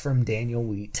facts from Daniel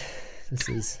Wheat. This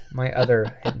is my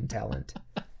other hidden talent.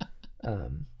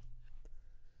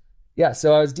 Yeah,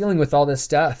 so I was dealing with all this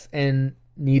stuff and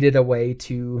needed a way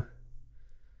to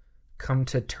come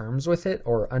to terms with it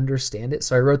or understand it.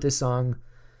 So I wrote this song,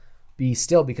 Be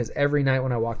Still, because every night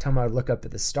when I walked home, I would look up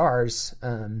at the stars.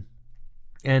 And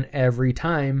every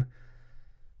time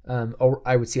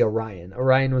I would see Orion.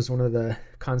 Orion was one of the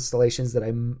constellations that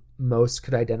I most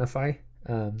could identify.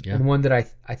 And one that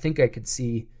I think I could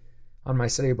see on my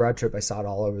study abroad trip. I saw it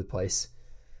all over the place.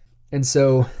 And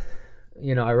so...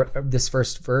 this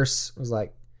first verse was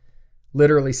like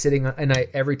literally sitting on, and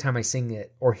every time I sing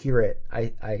it or hear it,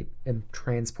 I am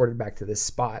transported back to this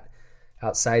spot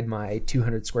outside my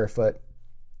 200 square foot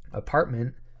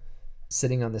apartment,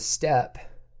 sitting on the step,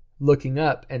 looking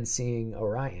up and seeing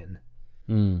Orion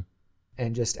and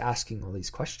just asking all these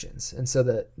questions. And so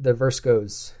the verse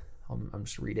goes, I'm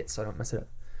just read it so I don't mess it up.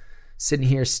 Sitting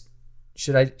here,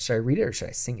 should I read it or should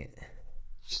I sing it? You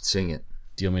should sing it.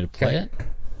 Do you want me to play it?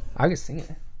 I can sing it.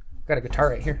 I've got a guitar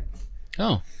right here.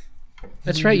 Oh,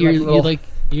 that's right. You're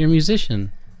a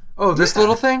musician. Oh, this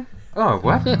little thing? Oh,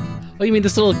 what? Oh, you mean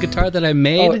this little guitar that I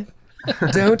made? Oh,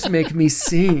 don't make me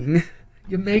sing.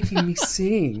 You're making me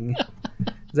sing.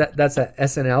 That's a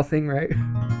SNL thing, right?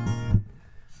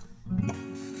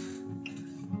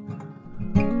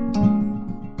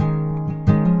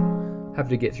 Have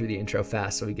to get through the intro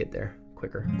fast so we get there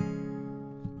quicker.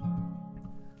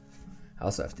 I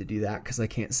also have to do that because I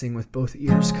can't sing with both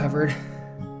ears covered.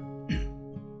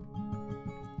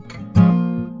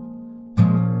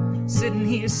 Sitting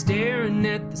here staring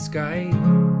at the sky,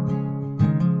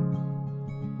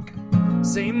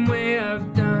 same way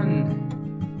I've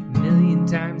done a million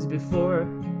times before.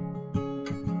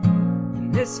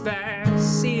 In this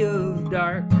vast sea of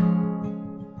dark,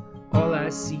 all I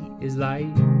see is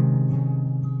light.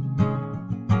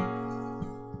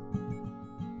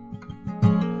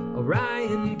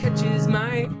 Orion catches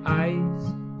my eyes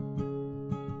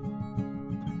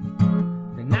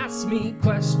and asks me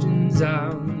questions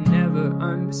I'll never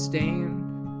understand.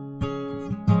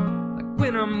 Like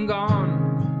when I'm gone,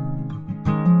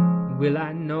 will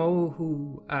I know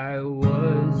who I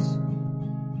was?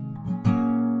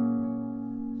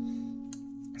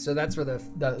 So that's where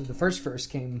the first verse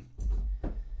came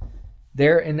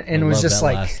there, and it was just that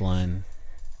like last line.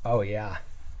 Oh yeah.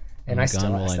 And When I I'm still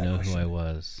gone, will ask I that know question. who I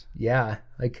was? Yeah,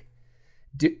 like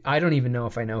I don't even know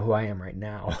if I know who I am right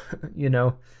now,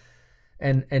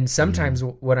 And sometimes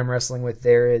what I'm wrestling with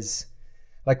there is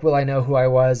like, will I know who I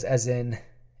was, as in,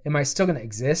 am I still going to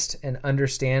exist and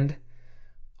understand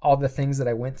all the things that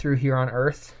I went through here on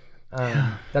earth?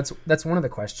 That's one of the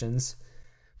questions.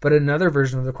 But another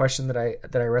version of the question that I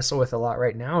wrestle with a lot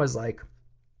right now is like,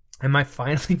 am I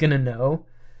finally going to know?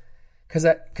 Because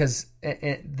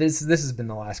this has been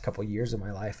the last couple of years of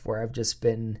my life where I've just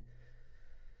been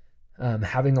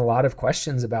having a lot of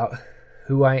questions about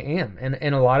who I am, and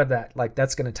a lot of that, like,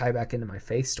 that's going to tie back into my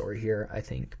faith story here, I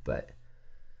think. But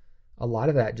a lot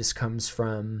of that just comes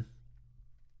from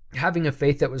having a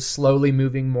faith that was slowly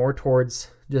moving more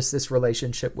towards just this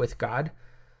relationship with God,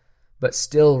 but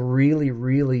still really,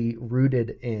 really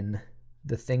rooted in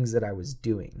the things that I was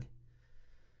doing.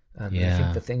 And I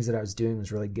think the things that I was doing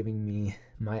was really giving me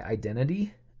my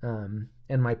identity, and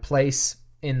my place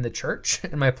in the church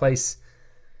and my place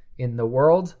in the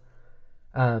world.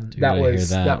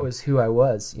 That was who I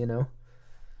was,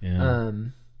 Yeah.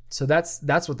 So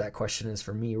that's what that question is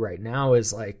for me right now,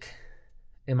 is like,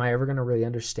 am I ever going to really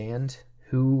understand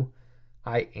who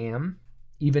I am,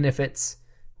 even if it's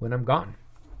when I'm gone?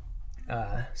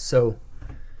 So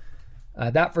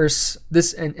that verse,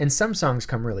 this and some songs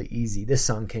come really easy. This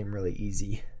song came really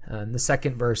easy. The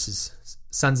second verse is,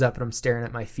 sun's up and I'm staring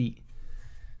at my feet.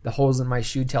 The holes in my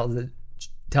shoe tell the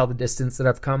distance that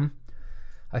I've come.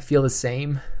 I feel the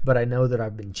same, but I know that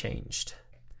I've been changed.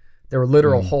 There were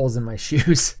literal holes in my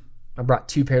shoes. I brought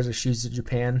 2 pairs of shoes to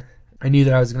Japan. I knew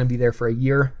that I was going to be there for a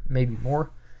year, maybe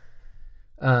more.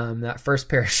 That first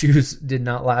pair of shoes did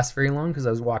not last very long because I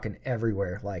was walking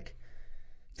everywhere, like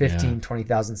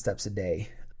 20,000 steps a day.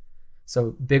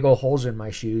 So big old holes in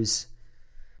my shoes,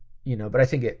 but I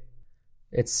think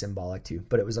it's symbolic too,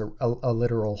 but it was a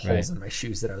literal holes in my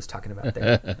shoes that I was talking about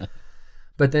there.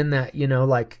 But then that,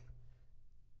 like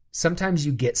sometimes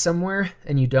you get somewhere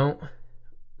and you don't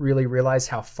really realize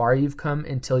how far you've come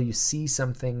until you see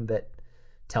something that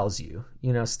tells you.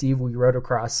 Steve, we rode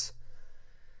across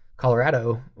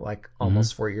Colorado like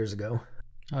almost 4 years ago.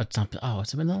 It's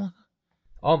been that long?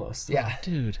 Almost, yeah. Oh,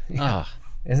 dude. Yeah.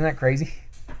 Isn't that crazy?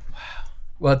 Wow.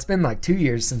 Well, it's been like 2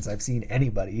 years since I've seen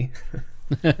anybody.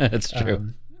 That's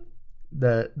true.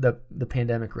 The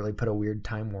pandemic really put a weird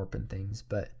time warp in things,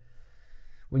 but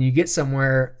when you get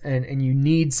somewhere and you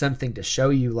need something to show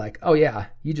you, like, oh yeah,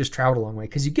 you just traveled a long way,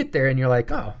 because you get there and you're like,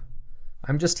 oh,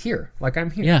 I'm just here, like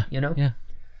I'm here. Yeah. Yeah.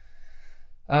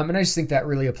 And I just think that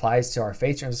really applies to our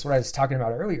faith. And that's what I was talking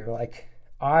about earlier. Like,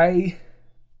 I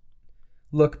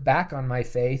look back on my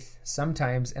faith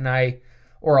sometimes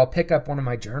or I'll pick up one of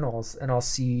my journals and I'll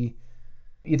see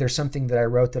either something that I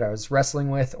wrote that I was wrestling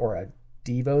with or a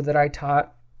Devo that I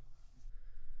taught.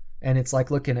 And it's like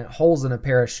looking at holes in a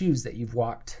pair of shoes that you've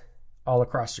walked all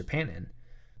across Japan in.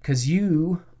 Because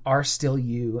you are still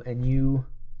you and you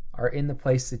are in the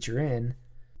place that you're in,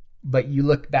 but you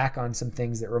look back on some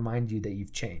things that remind you that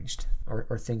you've changed or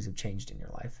things have changed in your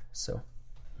life. So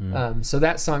so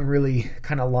that song really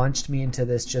kind of launched me into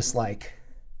this just like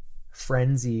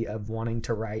frenzy of wanting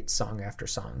to write song after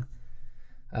song.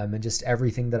 And just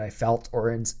everything that I felt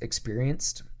or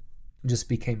experienced just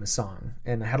became a song.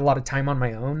 And I had a lot of time on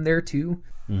my own there too.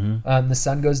 The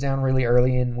sun goes down really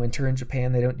early in winter in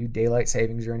Japan. They don't do daylight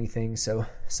savings or anything. So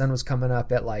sun was coming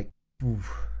up at like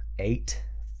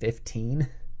 8:15.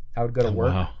 I would go to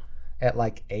work at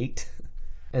like 8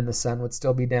 and the sun would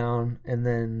still be down. And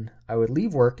then I would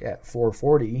leave work at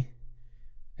 4:40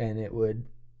 and it would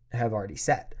have already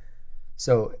set.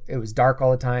 So it was dark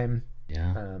all the time.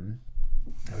 Yeah.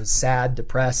 I was sad,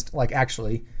 depressed. Like,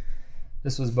 actually,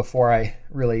 this was before I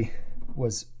really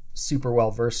was super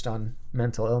well versed on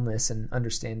mental illness and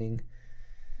understanding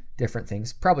different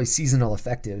things. Probably seasonal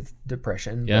affective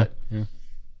depression. Yeah. But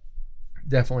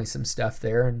definitely some stuff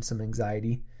there and some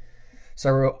anxiety. So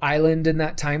I wrote Island in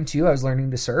that time too. I was learning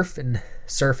to surf, and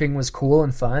surfing was cool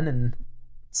and fun. And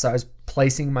so I was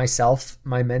placing myself,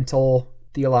 my mental,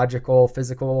 theological,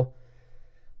 physical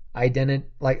identity,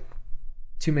 like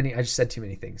I just said too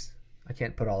many things. I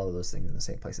can't put all of those things in the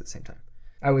same place at the same time.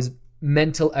 I was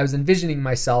envisioning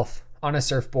myself on a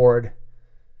surfboard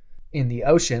in the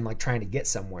ocean, like trying to get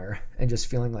somewhere and just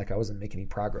feeling like I wasn't making any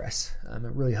progress. It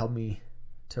really helped me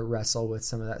to wrestle with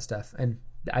some of that stuff. And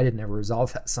I didn't ever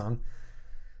resolve that song.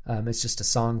 It's just a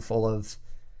song full of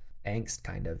angst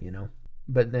kind of,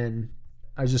 but then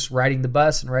I was just riding the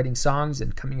bus and writing songs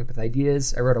and coming up with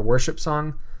ideas. I wrote a worship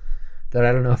song that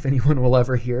I don't know if anyone will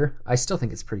ever hear. I still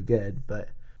think it's pretty good, but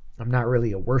I'm not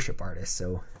really a worship artist,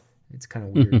 so it's kind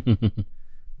of weird.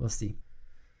 We'll see.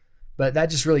 But that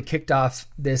just really kicked off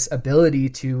this ability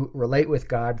to relate with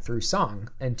God through song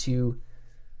and to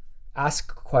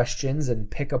ask questions and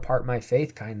pick apart my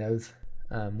faith kind of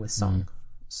with song.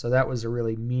 So that was a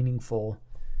really meaningful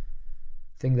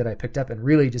thing that I picked up, and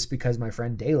really just because my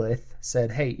friend Daleth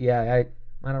said, hey, I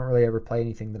don't really ever play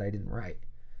anything that I didn't write.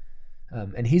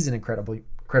 And he's an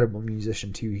incredible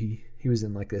musician too. He was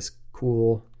in like this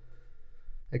cool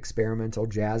experimental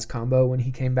jazz combo when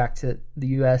he came back to the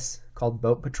US called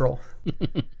Boat Patrol.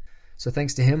 So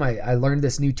thanks to him, I learned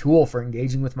this new tool for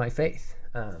engaging with my faith.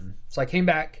 So I came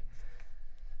back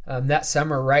that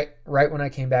summer, right when I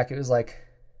came back, it was like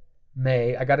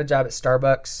May. I got a job at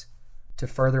Starbucks to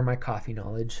further my coffee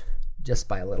knowledge, just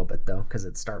by a little bit though, because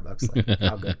it's Starbucks. Like,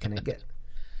 how good can it get?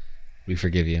 We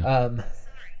forgive you.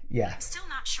 Yeah. I'm still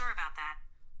not sure about that.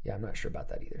 Yeah, I'm not sure about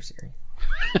that either, Siri.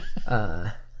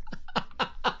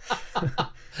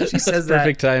 She says that.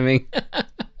 Perfect timing.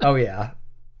 Oh, yeah.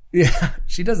 Yeah,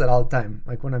 she does that all the time.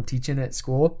 Like when I'm teaching at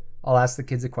school, I'll ask the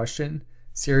kids a question.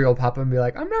 Siri will pop up and be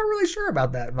like, I'm not really sure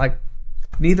about that. I'm like,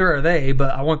 neither are they,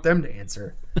 but I want them to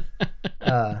answer.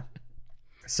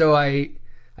 So I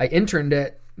interned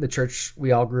at the church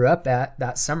we all grew up at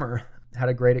that summer. Had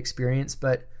a great experience,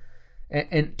 but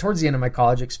and towards the end of my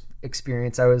college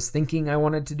experience. I was thinking I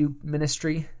wanted to do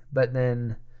ministry, but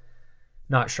then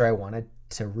not sure I wanted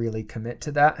to really commit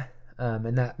to that.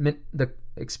 And the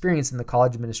experience in the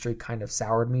college ministry kind of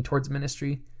soured me towards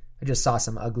ministry. I just saw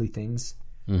some ugly things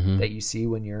that you see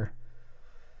when you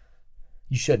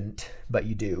shouldn't, but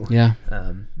you do. Yeah.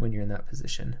 When you're in that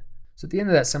position. So at the end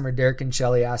of that summer, Derek and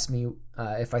Shelley asked me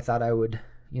if I thought I would,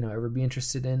 ever be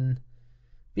interested in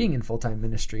being in full-time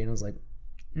ministry. And I was like,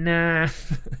 nah.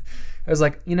 I was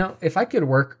like, if I could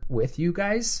work with you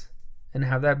guys and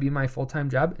have that be my full-time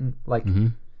job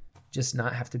and just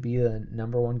not have to be the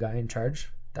number one guy in charge,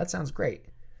 that sounds great.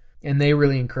 And they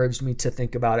really encouraged me to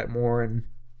think about it more and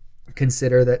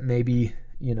consider that maybe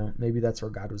that's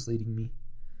where God was leading me.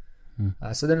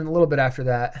 So then a little bit after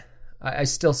that, I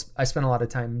spent a lot of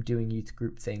time doing youth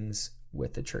group things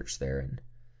with the church there, and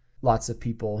lots of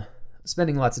people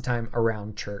spending lots of time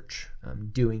around church,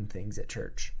 doing things at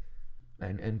church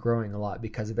and growing a lot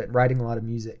because of it, writing a lot of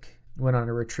music. Went on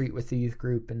a retreat with the youth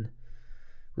group and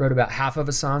wrote about half of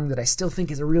a song that I still think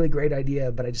is a really great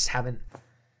idea, but I just haven't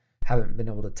been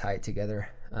able to tie it together.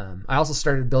 I also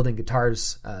started building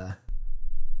guitars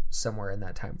somewhere in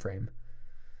that time frame,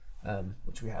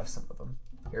 which we have some of them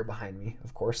here behind me,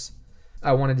 of course.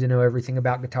 I wanted to know everything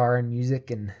about guitar and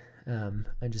music and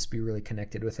just be really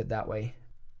connected with it that way.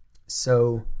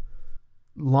 So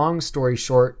long story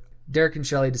short, Derek and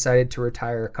Shelley decided to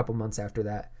retire a couple months after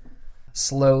that.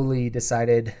 Slowly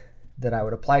decided that I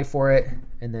would apply for it,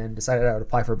 and then decided I would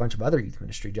apply for a bunch of other youth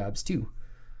ministry jobs too.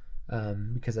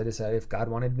 Because I decided if God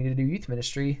wanted me to do youth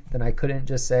ministry, then I couldn't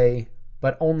just say,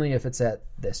 but only if it's at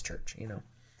this church,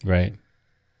 Right.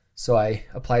 So I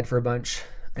applied for a bunch,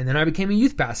 and then I became a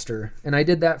youth pastor, and I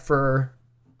did that for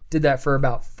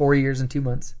about 4 years and 2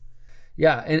 months.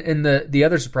 Yeah, and the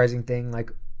other surprising thing,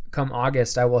 like come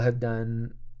August, I will have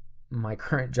done my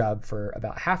current job for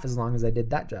about half as long as I did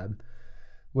that job,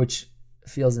 which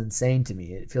feels insane to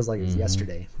me. It feels like it's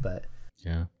yesterday, but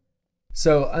yeah.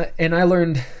 So and I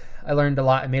learned a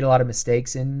lot. I made a lot of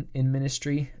mistakes in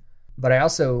ministry, but I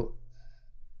also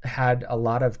had a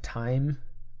lot of time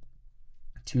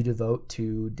to devote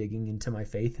to digging into my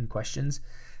faith and questions.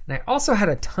 And I also had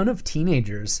a ton of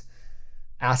teenagers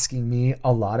asking me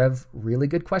a lot of really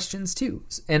good questions too.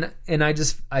 And I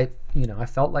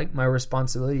felt like my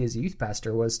responsibility as a youth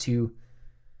pastor was to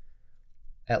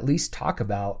at least talk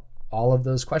about all of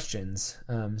those questions.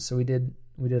 So we did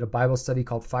a Bible study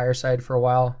called Fireside for a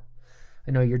while.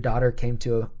 I know your daughter came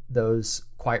to those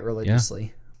quite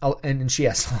religiously. Yeah. And she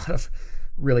asked a lot of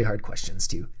really hard questions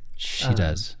too. She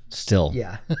does still.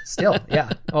 Yeah, still. Yeah.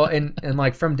 Oh, and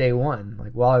like from day one,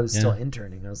 like while I was still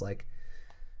interning, I was like,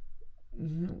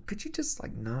 could you just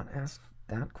like not ask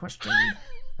that question?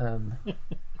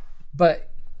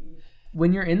 But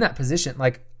when you're in that position,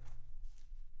 like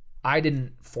I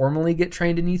didn't formally get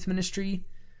trained in youth ministry,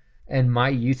 and my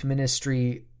youth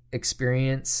ministry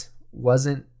experience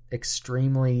wasn't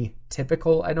extremely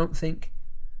typical, I don't think.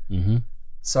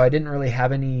 So I didn't really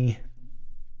have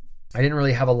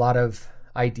a lot of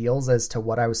ideals as to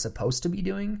what I was supposed to be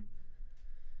doing.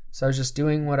 So I was just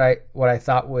doing what I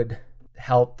thought would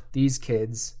help these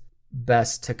kids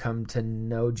best to come to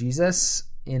know Jesus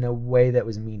in a way that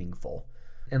was meaningful.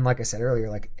 And like I said earlier,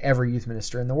 like every youth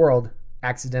minister in the world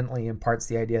accidentally imparts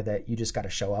the idea that you just got to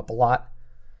show up a lot.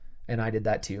 And I did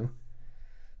that too.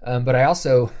 But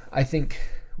I think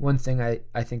one thing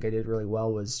I think I did really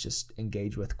well was just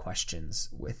engage with questions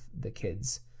with the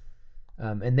kids.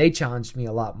 And they challenged me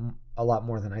a lot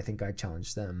more than I think I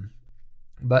challenged them.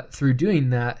 But through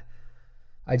doing that,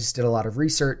 I just did a lot of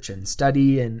research and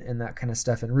study and that kind of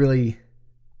stuff, and really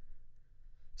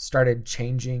started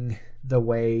changing the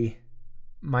way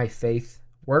my faith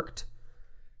worked.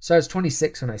 So I was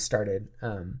 26 when I started.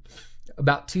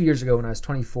 About 2 years ago, when I was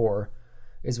 24,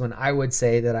 is when I would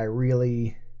say that I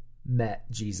really met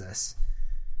Jesus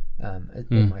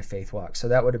in my faith walk. So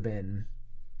that would have been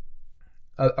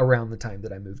around the time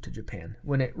that I moved to Japan,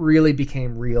 when it really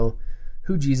became real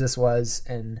who Jesus was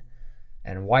and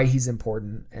why he's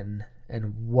important and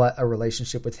what a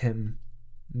relationship with him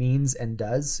means and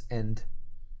does and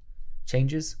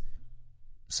changes.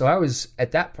 So I was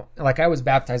at that point, like I was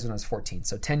baptized when I was 14.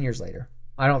 So 10 years later,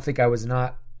 I don't think I was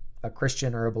not a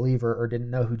Christian or a believer or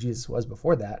didn't know who Jesus was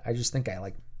before that. I just think I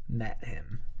like met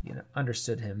him,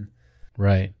 understood him.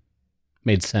 Right.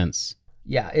 Made sense.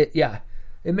 Yeah.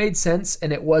 It made sense.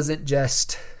 And it wasn't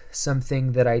just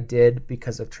something that I did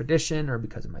because of tradition or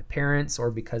because of my parents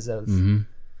or because of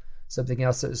something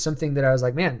else. It was something that I was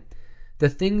like, man, the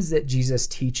things that Jesus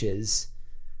teaches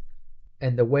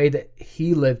and the way that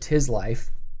he lived his life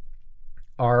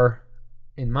are,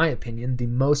 in my opinion, the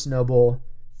most noble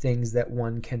things that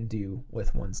one can do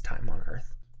with one's time on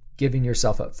earth. Giving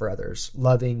yourself up for others,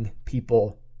 loving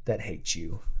people that hate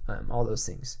you, all those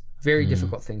things. Very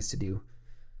difficult things to do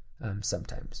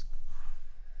sometimes.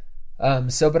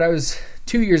 But I was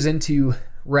 2 years into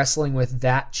wrestling with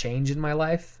that change in my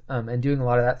life and doing a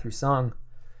lot of that through song.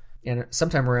 And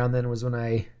sometime around then was when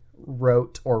I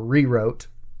wrote or rewrote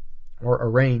or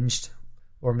arranged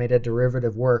or made a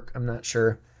derivative work. I'm not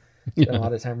sure. Spent a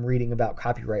lot of time reading about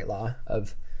copyright law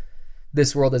of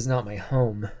This World Is Not My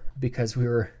Home, because we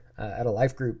were at a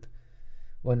life group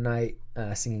one night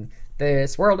singing,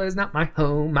 "This world is not my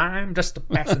home, I'm just a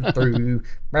passing through,"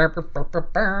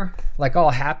 like all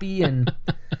happy and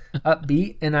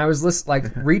upbeat. And I was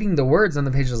reading the words on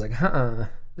the page. I was like,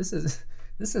 this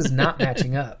is not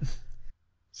matching up.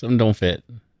 Some don't fit.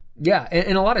 Yeah,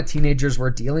 and a lot of teenagers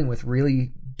were dealing with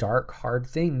really dark, hard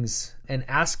things and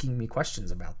asking me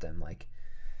questions about them, like,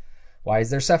 why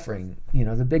is there suffering?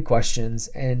 The big questions.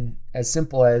 And as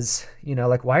simple as,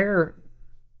 like, why are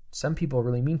some people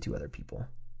really mean to other people?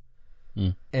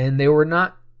 And they were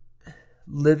not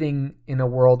living in a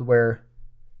world where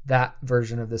that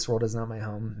version of This World Is Not My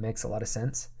Home makes a lot of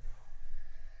sense.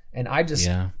 And I just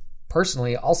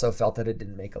personally also felt that it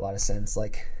didn't make a lot of sense.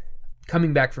 Like,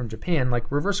 coming back from Japan,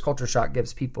 like, reverse culture shock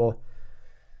gives people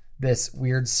this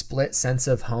weird split sense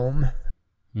of home.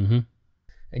 And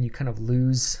you kind of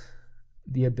lose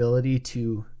the ability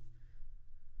to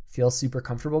feel super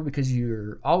comfortable because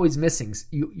you're always missing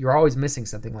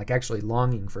something, like actually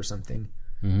longing for something.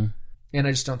 And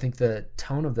I just don't think the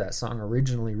tone of that song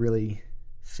originally really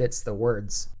fits the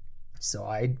words, so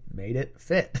I made it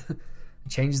fit.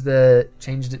 changed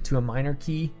it to a minor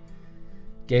key,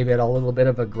 gave it a little bit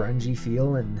of a grungy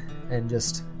feel, and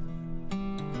just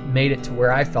made it to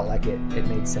where I felt like it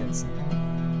made sense.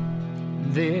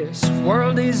 This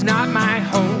world is not my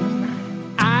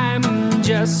home, I'm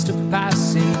just a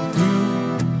passing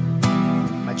through.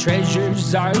 My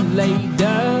treasures are laid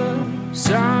up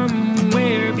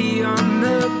somewhere beyond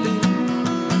the blue.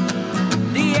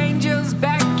 The angels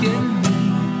beckon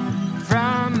me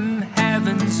from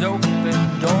heaven's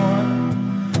open door,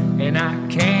 and I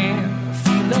can't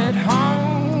feel at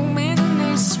home in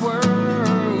this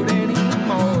world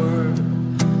anymore.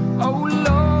 Oh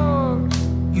Lord,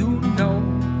 you know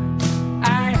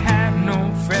I have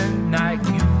no friend like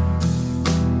you.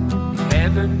 If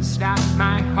heaven's not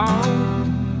my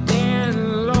home,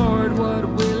 then Lord, what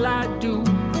will I do?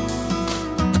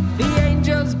 The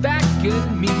angels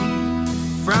beckon me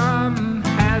from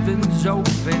heaven's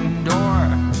open door,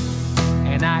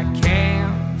 and I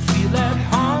can't feel at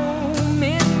home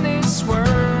in this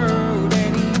world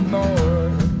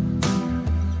anymore.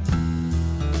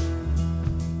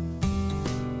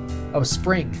 Oh,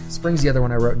 Spring. Spring's the other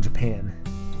one I wrote in Japan.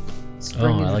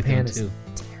 Spring in Japan is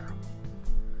terrible.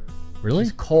 Really?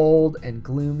 It's cold and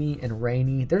gloomy and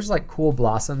rainy. There's like cool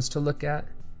blossoms to look at,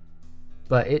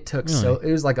 but it took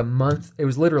it was like a month. It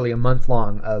was literally a month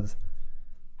long of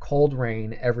cold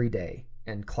rain every day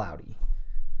and cloudy.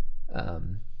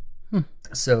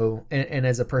 So, and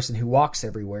as a person who walks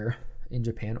everywhere in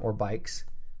Japan or bikes,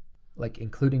 like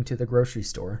including to the grocery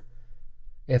store,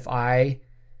 if I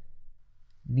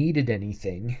needed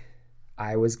anything,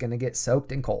 I was going to get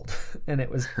soaked and cold, and it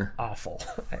was awful.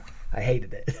 I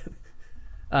hated it.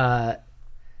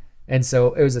 And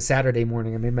so it was a Saturday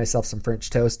morning. I made myself some French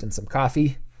toast and some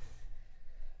coffee,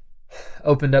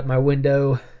 opened up my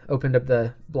window, opened up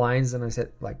the blinds, and I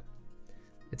said, like,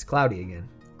 it's cloudy again.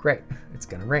 Great. It's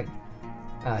going to rain.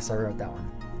 So I wrote that one.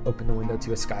 Open the window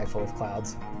to a sky full of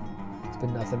clouds. It's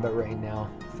been nothing but rain now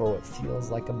for what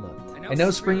feels like a month. I know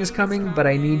spring is coming, but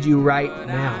I need you right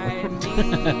now. I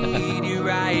need you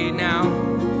right now.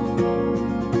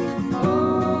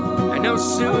 I know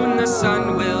soon the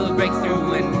sun will break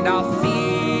through and I'll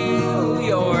feel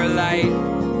your light.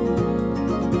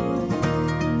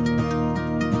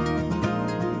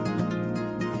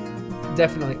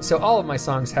 Definitely. So all of my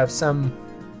songs have some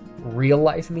real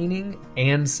life meaning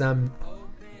and some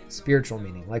spiritual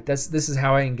meaning. Like this is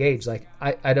how I engage. Like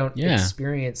I don't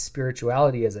experience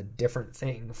spirituality as a different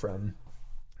thing from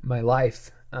my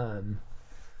life. I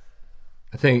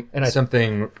think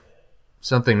something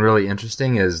really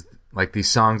interesting is like these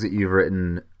songs that you've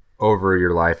written over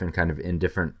your life and kind of in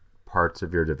different parts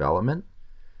of your development.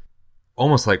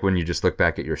 Almost like when you just look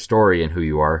back at your story and who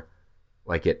you are,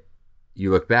 like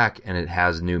you look back and it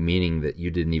has new meaning that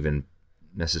you didn't even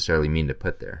necessarily mean to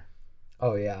put there.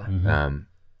 Oh yeah. Mm-hmm.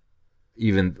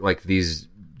 Even like these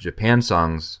Japan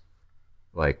songs,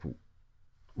 like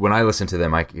when I listen to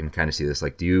them, I can kind of see this.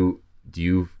 Like, do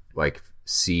you like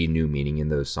see new meaning in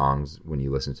those songs when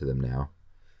you listen to them now?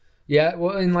 Yeah,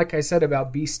 well, and like I said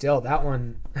about Be Still, that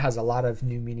one has a lot of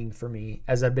new meaning for me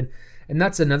as I've been, and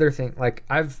that's another thing. Like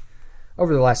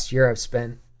over the last year, I've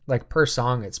spent, like, per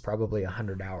song, it's probably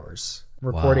 100 hours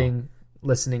recording,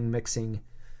 listening, mixing,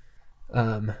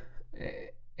 and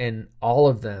all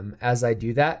of them, as I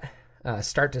do that,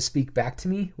 start to speak back to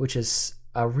me, which is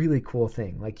a really cool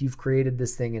thing. Like, you've created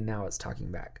this thing and now it's talking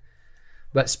back.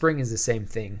 But Spring is the same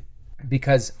thing,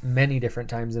 because many different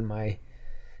times in my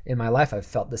life I've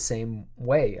felt the same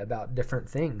way about different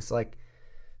things. Like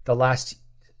it's the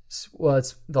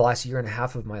last year and a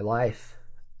half of my life,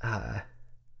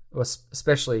 was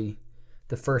especially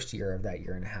the first year of that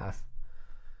year and a half,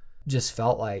 just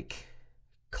felt like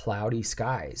cloudy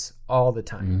skies all the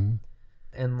time.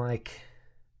 And like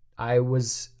I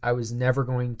was never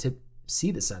going to see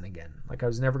the sun again. Like I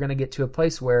was never going to get to a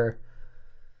place where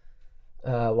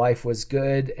life was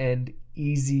good and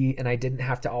easy, and I didn't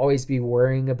have to always be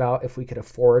worrying about if we could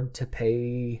afford to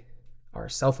pay our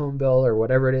cell phone bill or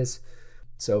whatever it is.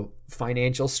 So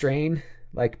financial strain,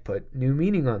 like, put new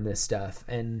meaning on this stuff.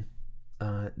 And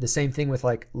the same thing with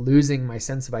like losing my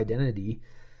sense of identity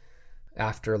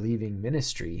after leaving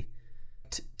ministry.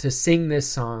 To sing this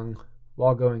song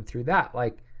while going through that,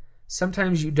 like,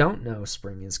 sometimes you don't know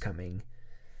spring is coming,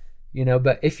 you know,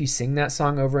 but if you sing that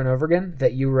song over and over again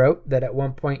that you wrote, that at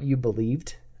one point you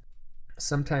believed,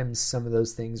 sometimes some of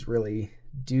those things really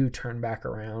do turn back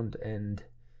around and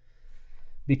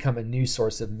become a new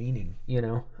source of meaning, you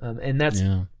know? And that's,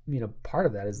 you know, part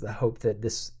of that is the hope that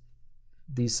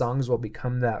these songs will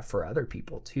become that for other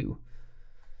people too.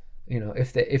 You know,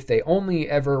 if they only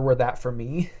ever were that for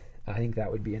me, I think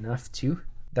that would be enough too.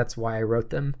 That's why I wrote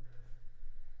them.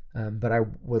 But I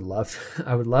would love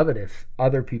it if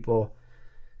other people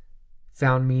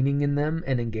found meaning in them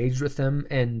and engaged with them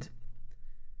and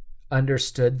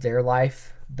understood their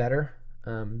life better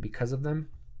because of them.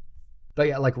 But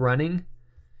yeah, like Running,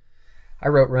 I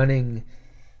wrote Running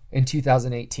in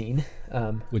 2018.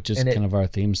 Which is kind of our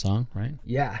theme song, right?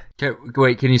 Yeah.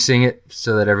 Wait, can you sing it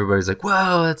so that everybody's like,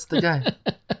 "Wow, that's the guy"?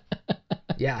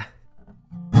 Yeah.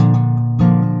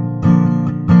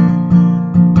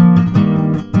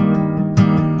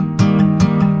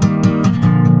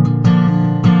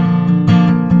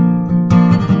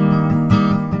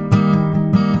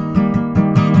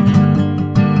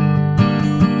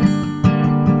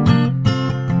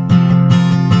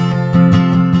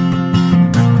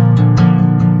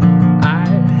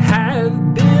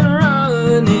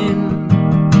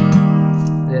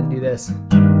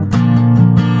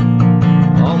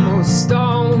 Almost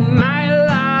all my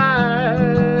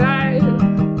life,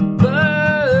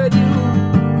 but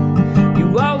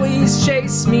you always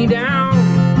chase me down,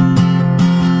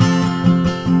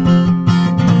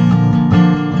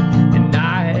 and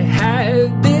I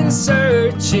have been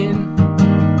searching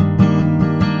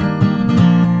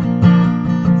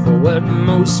for what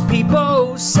most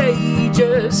people say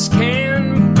just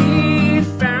can't be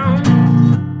found.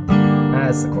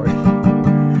 That's the chord.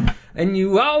 And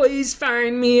you always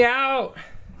find me out.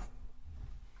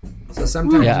 So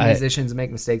sometimes musicians make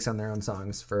mistakes on their own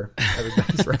songs for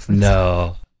everybody's reference.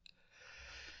 No.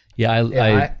 Yeah, I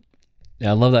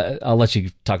love that. I'll let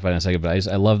you talk about it in a second, but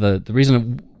I love the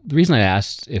reason I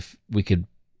asked if we could,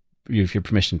 if your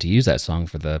permission to use that song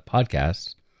for the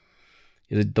podcast,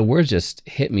 the words just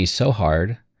hit me so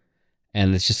hard,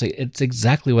 and it's just like, it's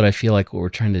exactly what I feel like what we're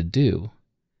trying to do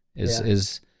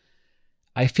is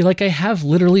I feel like I have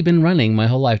literally been running my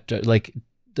whole life, like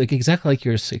exactly like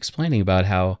you're explaining about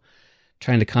how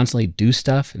trying to constantly do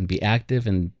stuff and be active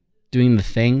and doing the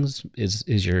things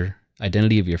is your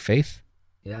identity of your faith.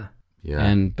 Yeah.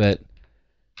 Yeah. But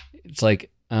it's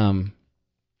like,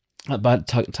 about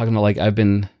talking about, like, I've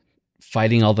been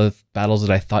fighting all the battles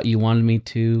that I thought you wanted me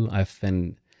to. I've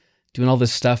been doing all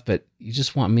this stuff, but you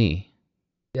just want me.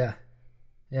 Yeah.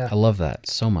 Yeah. I love that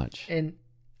so much. And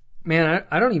man,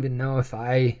 I don't even know if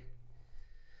I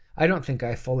don't think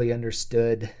I fully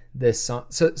understood this song.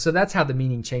 So that's how the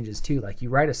meaning changes too. Like, you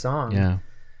write a song,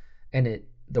 and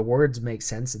the words make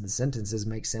sense and the sentences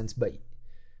make sense. But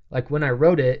like, when I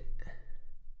wrote it,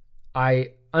 I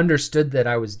understood that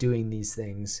I was doing these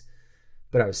things,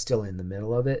 but I was still in the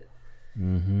middle of it.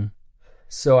 Mm-hmm.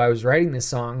 So I was writing this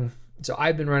song. So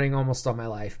I've been running almost all my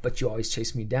life, but you always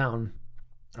chase me down.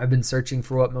 I've been searching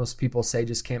for what most people say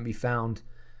just can't be found.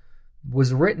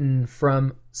 Was written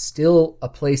from still a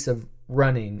place of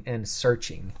running and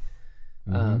searching,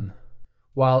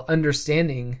 while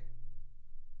understanding,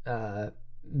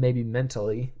 maybe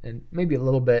mentally and maybe a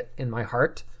little bit in my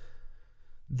heart,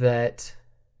 that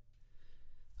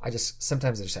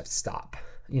sometimes I just have to stop.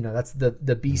 You know, that's the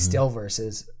be still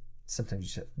verses.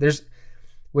 Sometimes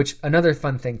Which another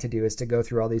fun thing to do is to go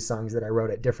through all these songs that I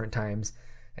wrote at different times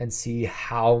and see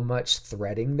how much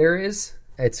threading there is.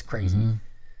 It's crazy. Mm-hmm.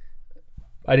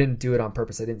 I didn't do it on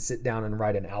purpose. I didn't sit down and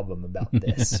write an album about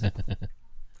this.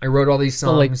 I wrote all these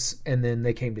songs and then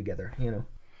they came together, you know.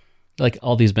 Like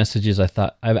all these messages I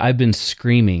thought, I've been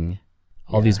screaming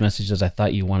all these messages I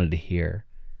thought you wanted to hear,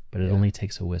 but it only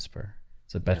takes a whisper.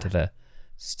 So back to the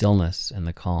stillness and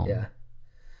the calm. Yeah.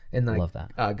 And I like, love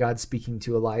that. God speaking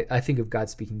to Elijah. I think of God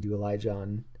speaking to Elijah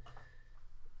on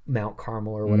Mount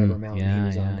Carmel or whatever mountain he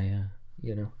was on.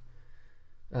 You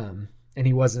know, and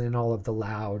he wasn't in all of the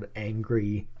loud,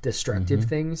 angry, destructive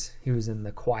things. He was in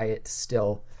the quiet,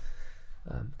 still,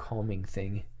 calming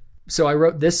thing. So I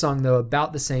wrote this song though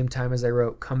about the same time as I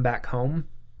wrote "Come Back Home."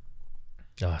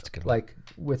 Oh, that's a good one. Like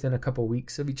within a couple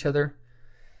weeks of each other.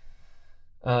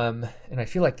 And I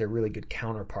feel like they're really good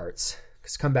counterparts.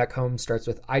 Because "Come Back Home" starts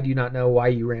with, "I do not know why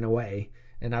you ran away,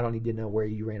 and I don't need to know where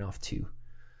you ran off to."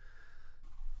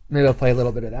 Maybe I'll play a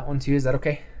little bit of that one too. Is that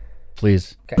okay?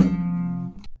 Please. Okay.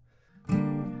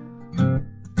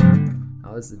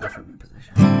 Oh, this is a different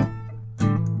position.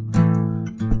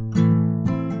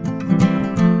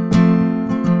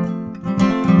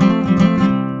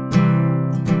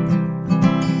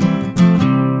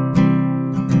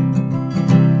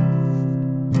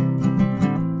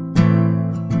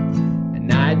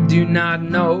 Do not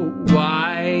know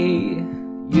why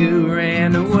you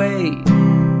ran away.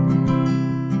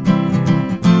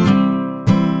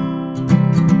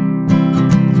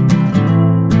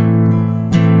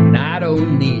 And I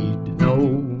don't need to know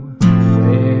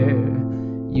where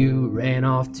you ran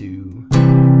off to.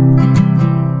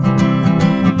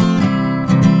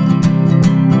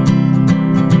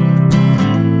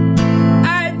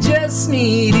 I just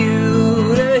need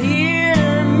you to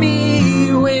hear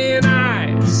me when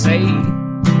I say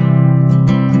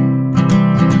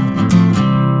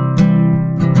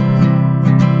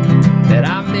that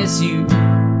I miss you.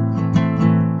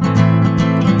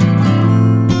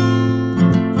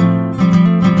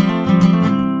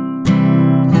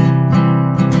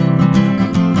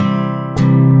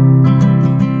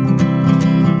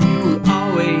 You will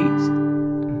always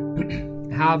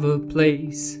have a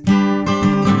place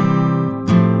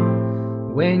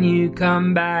when you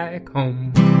come back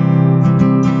home.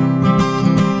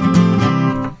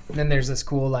 And then there's this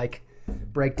cool like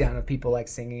breakdown of people like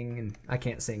singing, and I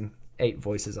can't sing 8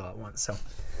 voices all at once. So,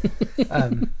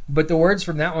 but the words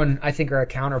from that one I think are a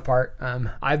counterpart.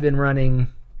 I've been running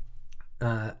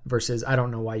versus I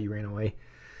don't know why you ran away.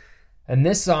 And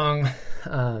this song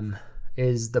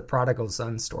is the prodigal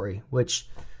son story, which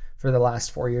for the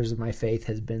last 4 years of my faith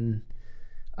has been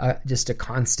just a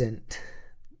constant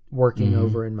working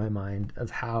over in my mind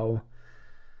of how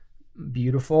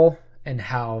beautiful and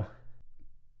how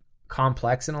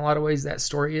complex in a lot of ways that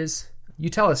story is. You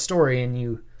tell a story and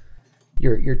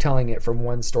you're telling it from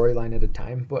one storyline at a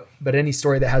time, but any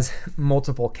story that has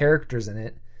multiple characters in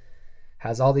it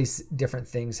has all these different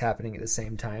things happening at the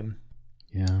same time.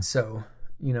 Yeah. So,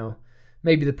 you know,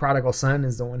 maybe the prodigal son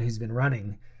is the one who's been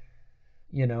running,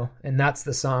 you know, and that's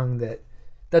the song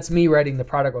that's me writing the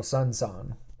prodigal son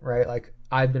song, right? Like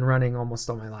I've been running almost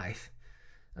all my life,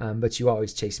 but you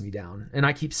always chase me down, and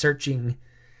I keep searching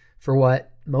for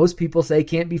what most people say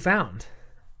can't be found,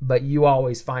 but you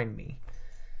always find me.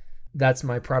 That's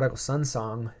my prodigal son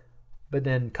song. But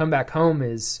then "Come Back Home"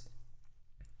 is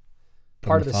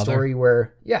part of the story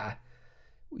where,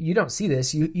 you don't see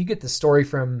this. You get the story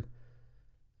from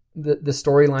the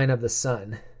storyline of the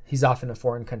son. He's off in a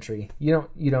foreign country. You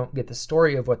don't get the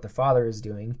story of what the father is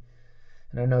doing.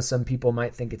 And I know some people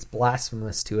might think it's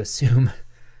blasphemous to assume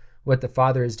what the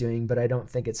father is doing, but I don't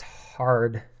think it's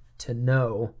hard to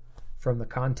know from the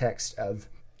context of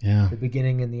the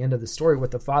beginning and the end of the story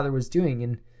what the father was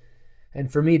doing.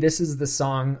 And for me, this is the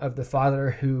song of the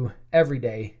father who every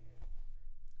day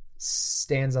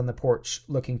stands on the porch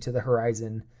looking to the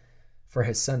horizon for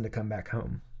his son to come back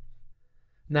home.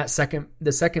 And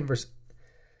the second verse,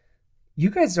 you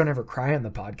guys don't ever cry on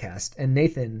the podcast. And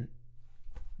Nathan,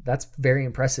 that's very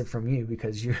impressive from you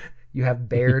because you have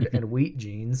Baird and Wheat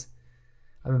jeans.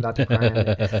 I'm about to cry on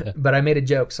it. But I made a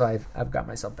joke, so I've got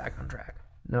myself back on track.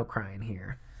 No crying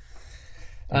here.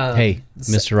 Hey,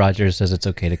 Mr. Rogers says it's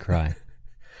okay to cry.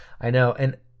 I know.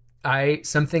 And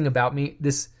something about me,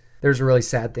 there's a really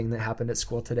sad thing that happened at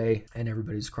school today, and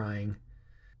everybody's crying.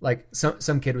 Like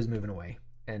some kid was moving away,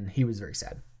 and he was very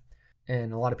sad.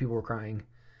 And a lot of people were crying.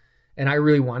 And I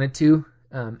really wanted to.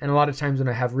 And a lot of times when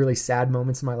I have really sad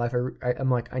moments in my life, I'm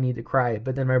like, I need to cry.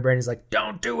 But then my brain is like,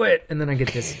 don't do it. And then I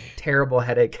get this terrible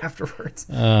headache afterwards.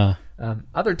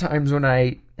 Other times when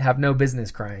I have no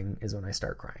business crying is when I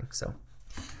start crying. So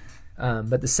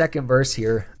But the second verse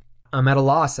here, I'm at a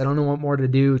loss. I don't know what more to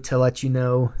do to let you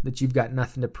know that you've got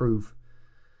nothing to prove.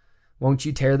 Won't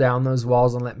you tear down those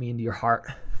walls and let me into your heart?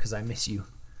 Because I miss you.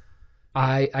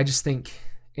 I just think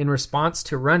in response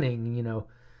to running,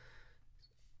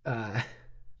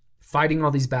 fighting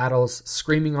all these battles,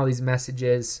 screaming all these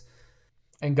messages,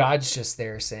 and God's just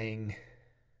there saying,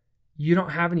 you don't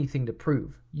have anything to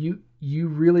prove. You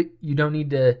don't need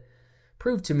to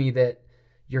prove to me that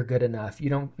you're good enough. You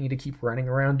don't need to keep running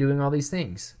around doing all these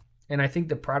things. And I think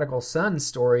the prodigal son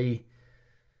story,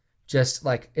 just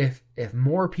like if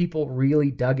more people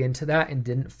really dug into that and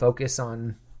didn't focus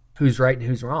on who's right and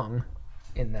who's wrong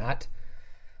in that,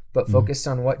 but focused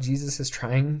on what Jesus is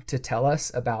trying to tell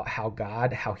us about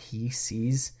how he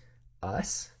sees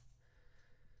us,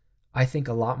 I think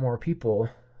a lot more people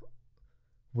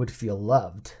would feel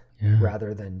loved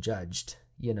rather than judged,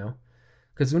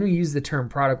 Because when we use the term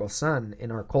prodigal son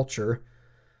in our culture,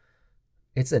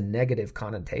 it's a negative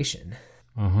connotation.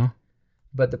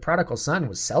 But the prodigal son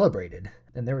was celebrated,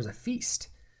 and there was a feast.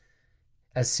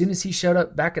 As soon as he showed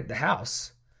up back at the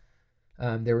house,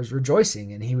 there was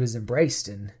rejoicing, and he was embraced,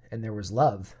 and there was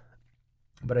love.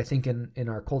 But I think in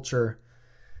our culture,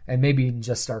 and maybe in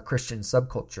just our Christian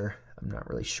subculture, I'm not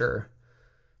really sure,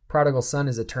 prodigal son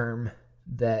is a term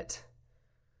that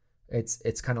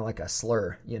it's kind of like a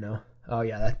slur, Oh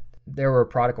yeah, they were a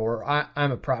prodigal, or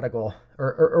I'm a prodigal,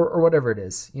 or whatever it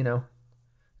is,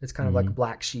 It's kind of like a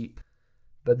black sheep.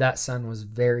 But that son was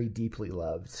very deeply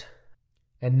loved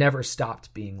and never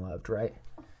stopped being loved, right?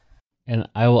 And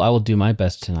I will do my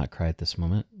best to not cry at this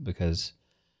moment, because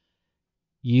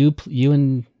you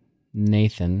and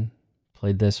Nathan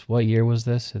played this. What year was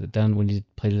this? Is it done when you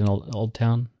played it in Old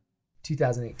Town?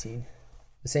 2018.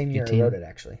 The same year 18? I wrote it,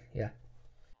 actually. Yeah.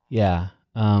 Yeah.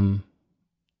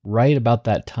 Right about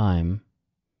that time,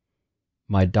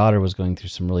 my daughter was going through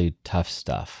some really tough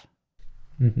stuff.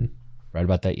 Right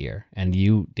about that year. And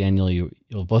you, Daniel,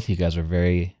 both of you guys are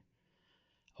very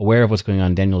aware of what's going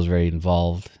on. Daniel was very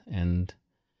involved, and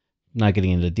not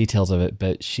getting into the details of it,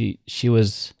 but she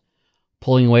was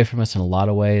pulling away from us in a lot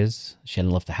of ways. She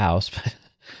hadn't left the house, but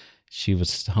she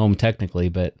was home technically.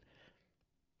 But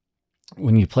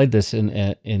when you played this in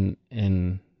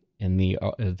the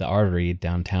Artery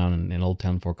downtown in Old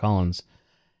Town Fort Collins,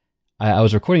 I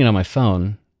was recording it on my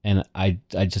phone, and I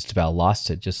just about lost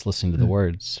it just listening to the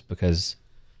words, because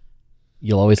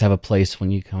you'll always have a place when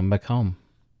you come back home.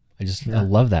 I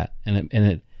love that, and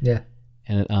it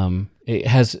kind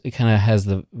of has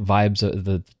the vibes of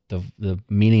the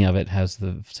meaning of it has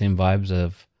the same vibes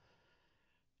of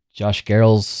Josh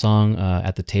Garrell's song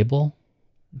 "At the Table."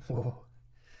 Whoa.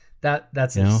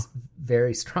 That's a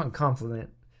very strong compliment.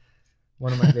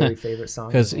 One of my very favorite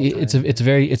songs. Because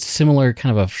it's similar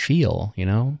kind of a feel,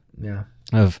 Yeah.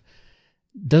 Of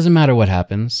doesn't matter what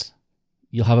happens,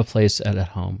 you'll have a place at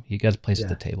home. You got a place at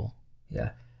the table. Yeah.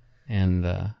 And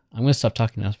I'm going to stop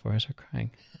talking now before I start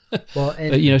crying. Well,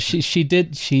 and, but she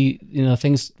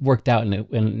things worked out,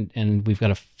 and we've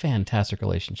got a fantastic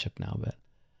relationship now. But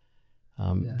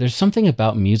there's something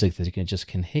about music that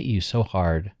can hit you so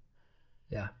hard.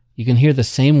 Yeah. You can hear the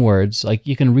same words, like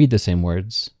you can read the same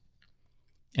words,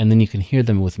 and then you can hear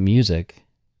them with music,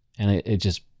 and it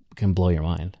just can blow your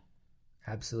mind.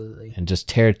 Absolutely. And just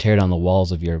tear down the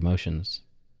walls of your emotions.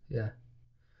 Yeah.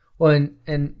 Well,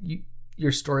 and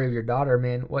your story of your daughter,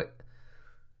 man,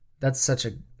 that's such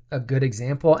a good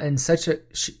example, and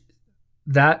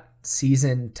that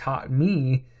season taught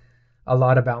me a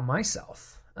lot about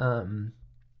myself.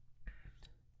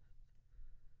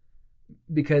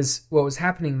 Because what was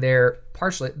happening there,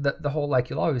 partially the whole, like,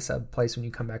 you'll always have a place when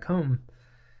you come back home.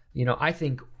 I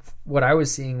think what I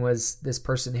was seeing was this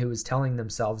person who was telling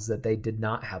themselves that they did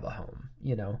not have a home,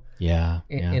 in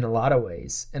a lot of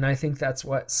ways. And I think that's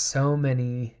what so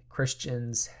many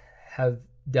Christians have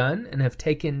done and have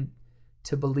taken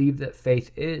to believe that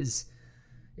faith is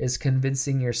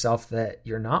convincing yourself that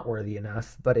you're not worthy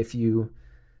enough. But if you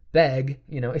beg,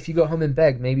 if you go home and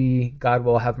beg, maybe God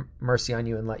will have mercy on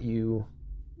you and let you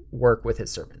work with his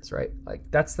servants, right? Like,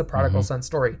 that's the prodigal son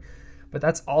story. But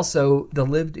that's also the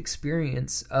lived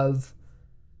experience of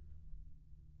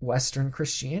Western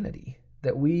Christianity,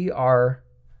 that we are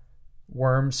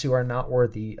worms who are not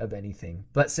worthy of anything.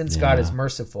 But since God is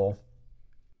merciful,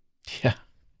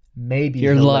 maybe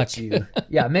he'll let you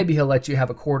have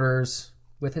a quarters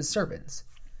with his servants.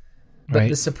 But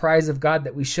the surprise of God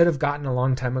that we should have gotten a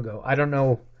long time ago. I don't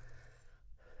know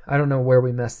where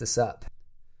we messed this up.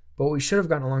 But what we should have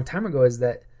gotten a long time ago is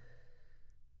that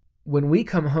when we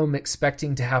come home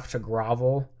expecting to have to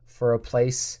grovel for a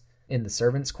place in the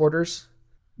servants' quarters,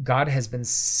 God has been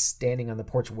standing on the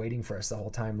porch waiting for us the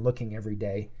whole time, looking every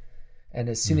day. And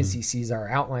as soon as he sees our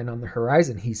outline on the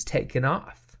horizon, he's taken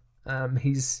off.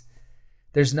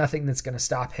 There's nothing that's going to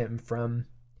stop him from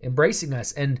embracing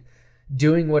us and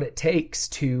doing what it takes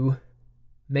to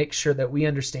make sure that we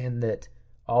understand that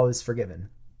all is forgiven.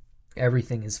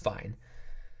 Everything is fine.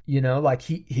 You know, like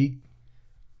you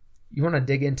want to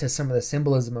dig into some of the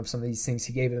symbolism of some of these things.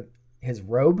 He gave him his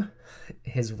robe,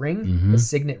 his ring, the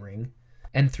signet ring,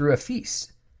 and through a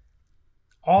feast.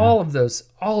 All of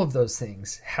those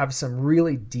things have some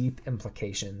really deep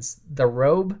implications. The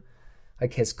robe,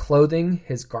 like his clothing,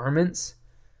 his garments,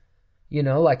 you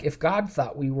know, like if God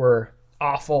thought we were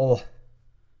awful,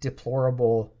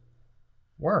 deplorable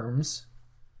worms,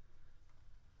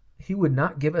 he would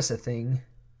not give us a thing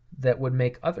that would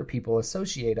make other people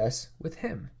associate us with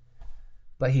him.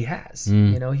 But he has,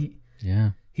 you know,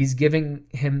 he's giving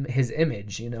him his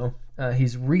image, you know,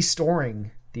 he's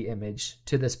restoring the image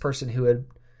to this person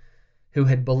who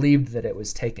had believed that it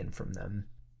was taken from them.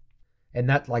 And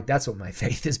that's what my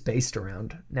faith is based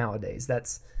around nowadays.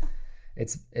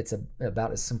 It's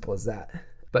about as simple as that.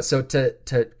 But so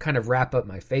to kind of wrap up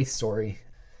my faith story,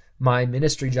 my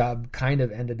ministry job kind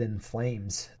of ended in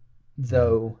flames,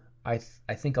 though I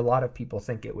think a lot of people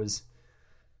think it was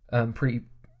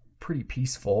pretty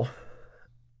peaceful,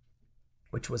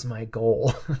 which was my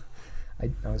goal.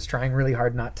 I was trying really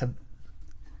hard not to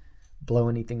blow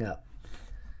anything up,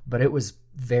 but it was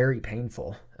very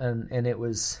painful and it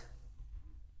was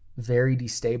very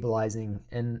destabilizing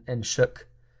and shook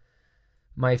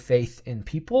my faith in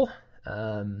people,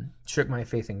 shook my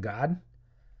faith in God.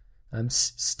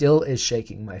 Still is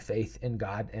shaking my faith in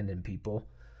God and in people.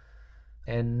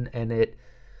 And it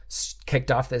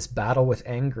kicked off this battle with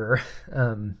anger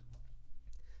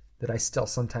that I still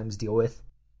sometimes deal with,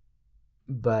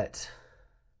 but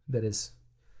that is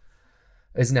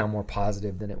now more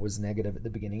positive than it was negative at the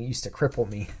beginning. It used to cripple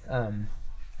me,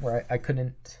 where I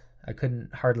couldn't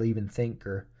hardly even think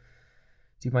or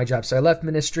do my job. So I left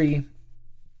ministry,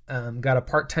 got a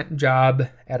part-time job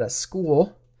at a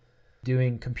school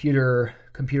doing computer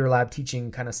lab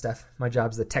teaching kind of stuff. My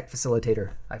job's the tech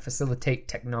facilitator. I facilitate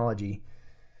technology,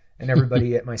 and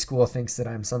everybody at my school thinks that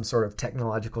I'm some sort of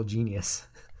technological genius,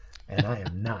 and I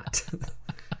am not.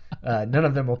 None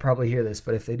of them will probably hear this,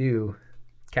 but if they do,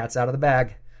 cat's out of the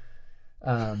bag.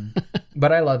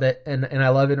 But I love it, and I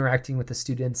love interacting with the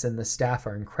students, and the staff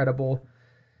are incredible.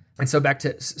 And so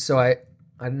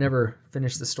I never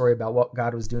finished the story about what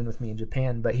God was doing with me in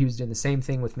Japan, but he was doing the same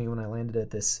thing with me when I landed at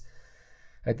this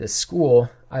school.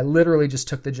 I literally just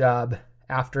took the job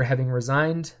after having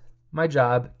resigned my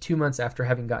job 2 months after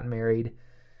having gotten married,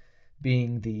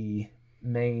 being the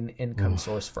main income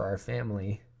source for our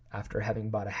family after having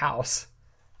bought a house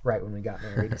right when we got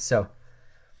married. So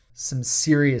some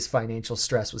serious financial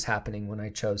stress was happening when I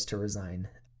chose to resign.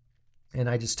 And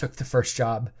I just took the first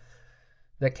job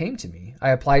that came to me. I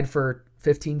applied for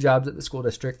 15 jobs at the school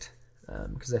district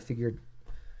because I figured,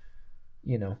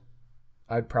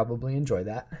 I'd probably enjoy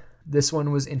that. This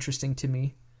one was interesting to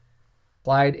me.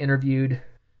 Applied, interviewed,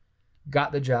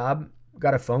 got the job,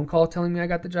 got a phone call telling me I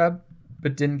got the job,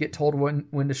 but didn't get told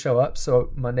when to show up.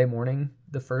 So Monday morning,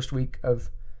 the first week of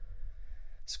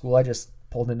school, I just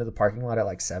pulled into the parking lot at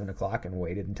like 7:00 and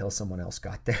waited until someone else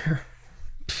got there.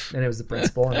 And it was the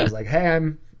principal, and I was like, "Hey,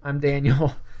 I'm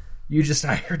Daniel. You just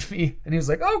hired me." And he was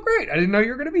like, "Oh, great. I didn't know you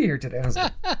were going to be here today." And I was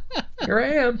like, "Here I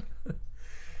am."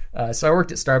 So I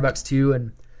worked at Starbucks too,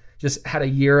 and just had a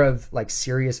year of like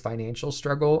serious financial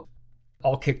struggle,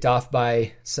 all kicked off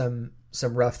by some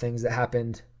rough things that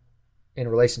happened in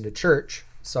relation to church.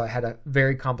 So I had a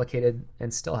very complicated,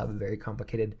 and still have a very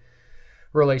complicated,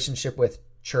 relationship with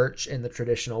church in the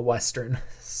traditional Western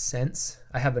sense.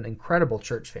 I have an incredible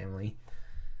church family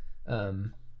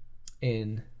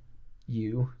in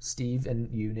you, Steve,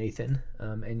 and you, Nathan,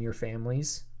 and your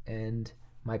families, and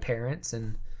my parents,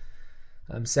 and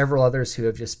several others who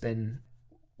have just been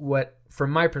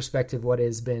from my perspective, what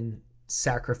has been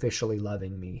sacrificially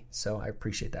loving me. So I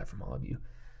appreciate that from all of you.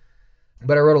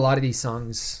 But I wrote a lot of these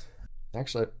songs,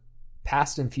 actually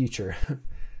Past and Future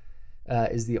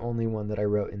is the only one that I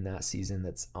wrote in that season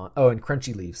that's on. Oh, and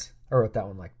Crunchy Leaves. I wrote that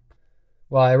one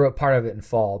I wrote part of it in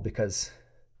fall because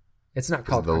it's not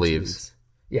called the Crunchy leaves.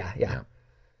 Yeah.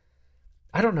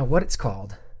 I don't know what it's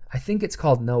called. I think it's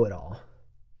called Know It All,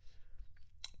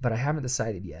 but I haven't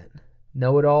decided yet.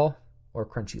 Know It All or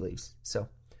Crunchy Leaves. So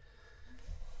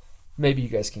maybe you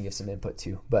guys can give some input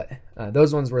too. But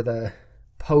those ones were the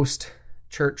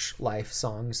post-church life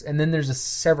songs. And then there's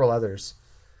several others.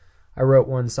 I wrote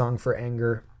one song for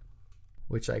anger,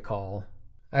 which I don't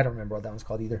remember what that one's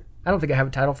called either. I don't think I have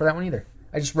a title for that one either.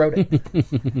 I just wrote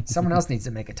it. Someone else needs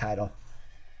to make a title.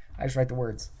 I just write the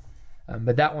words.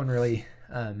 But that one really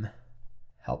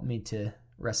helped me to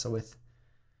wrestle with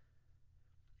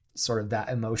sort of that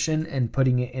emotion and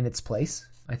putting it in its place.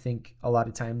 I think a lot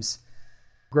of times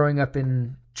growing up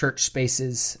in church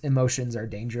spaces, emotions are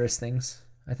dangerous things.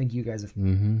 I think you guys have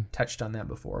touched on that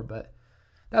before, but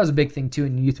that was a big thing too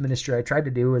in youth ministry. I tried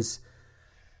to do was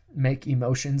make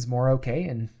emotions more okay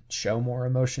and show more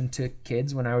emotion to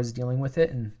kids when I was dealing with it,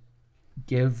 and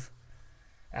give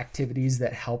activities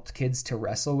that helped kids to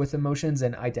wrestle with emotions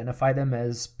and identify them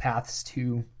as paths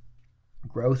to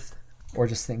growth, or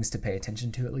just things to pay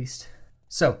attention to at least.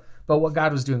 So, but what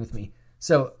God was doing with me.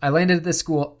 So I landed at this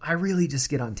school. I really just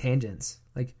get on tangents.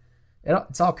 Like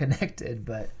it's all connected,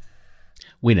 but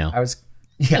we know.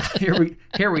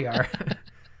 Here we are.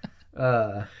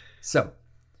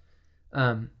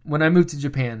 When I moved to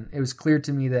Japan, it was clear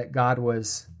to me that God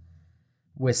was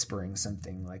whispering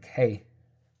something like, hey,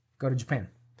 go to Japan.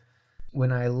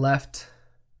 When I left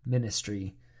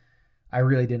ministry, I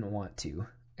really didn't want to,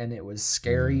 and it was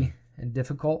scary and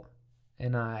difficult,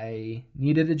 and I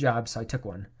needed a job, so I took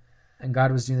one. And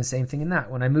God was doing the same thing in that.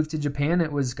 When I moved to Japan,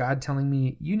 it was God telling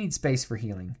me, you need space for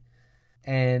healing.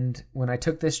 And when I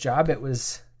took this job, it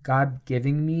was God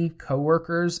giving me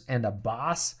coworkers and a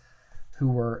boss who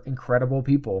were incredible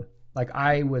people. Like,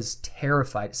 I was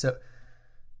terrified. So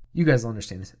you guys will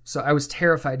understand this. So I was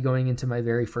terrified going into my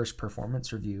very first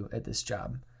performance review at this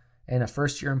job. And a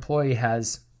first-year employee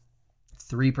has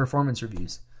 3 performance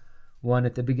reviews. One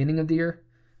at the beginning of the year,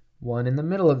 one in the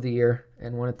middle of the year,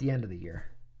 and one at the end of the year.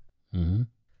 Mm-hmm.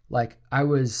 Like, I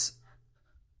was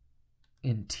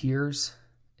in tears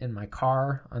in my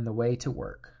car on the way to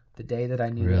work the day that I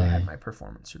knew that I had my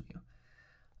performance review.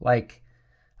 Like,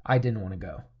 I didn't want to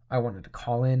go. I wanted to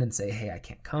call in and say, hey, I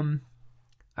can't come.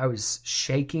 I was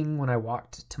shaking when I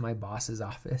walked to my boss's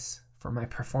office for my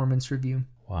performance review.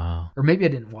 Wow. Or maybe I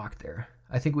didn't walk there.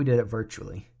 I think we did it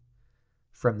virtually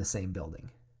from the same building.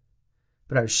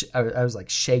 But I was like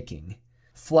shaking,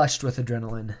 flushed with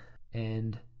adrenaline,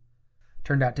 and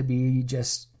turned out to be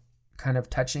just kind of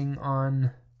touching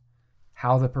on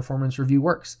how the performance review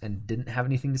works, and didn't have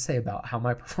anything to say about how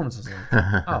my performance was going.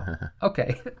 Oh,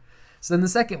 okay. So then the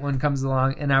second one comes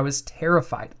along, and I was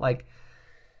terrified. Like,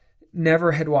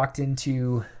 never had walked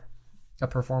into a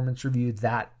performance review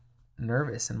that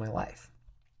nervous in my life.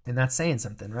 And that's saying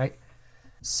something, right?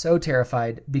 So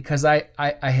terrified because I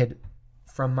had,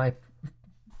 from my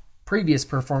previous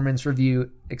performance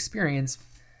review experience,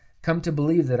 come to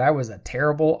believe that I was a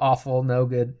terrible, awful, no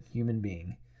good human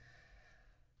being.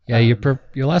 Yeah,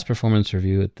 your last performance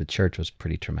review at the church was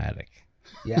pretty traumatic.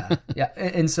 Yeah.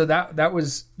 And so that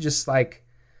was just like,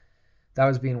 that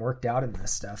was being worked out in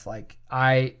this stuff. Like,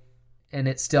 and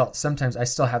it's still, sometimes I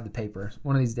still have the paper.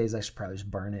 One of these days I should probably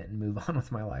just burn it and move on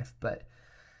with my life. But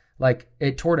like,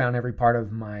 it tore down every part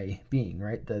of my being,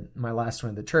 right? My last one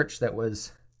at the church, that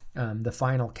was the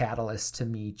final catalyst to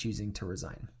me choosing to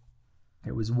resign.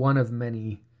 It was one of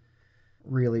many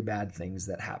really bad things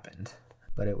that happened,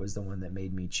 but it was the one that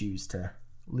made me choose to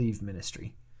leave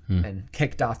ministry and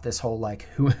kicked off this whole, like,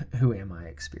 who am I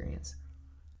experience.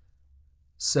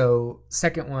 So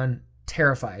second one,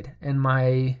 terrified. And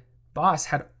my boss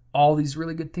had all these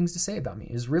really good things to say about me.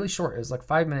 It was really short. It was like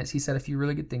 5 minutes. He said a few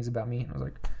really good things about me. And I was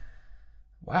like,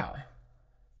 wow.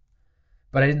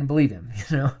 But I didn't believe him,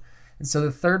 you know? And so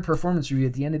the third performance review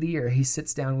at the end of the year, he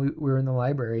sits down. We were in the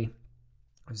library.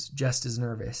 I was just as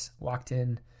nervous. Walked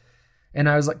in. And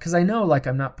I was like, because I know, like,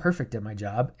 I'm not perfect at my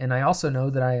job. And I also know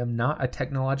that I am not a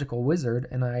technological wizard.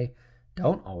 And I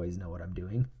don't always know what I'm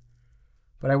doing.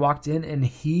 But I walked in, and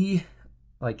he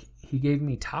gave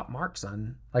me top marks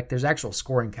on, like, there's actual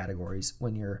scoring categories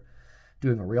when you're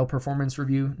doing a real performance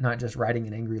review, not just writing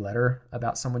an angry letter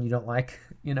about someone you don't like,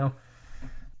 you know?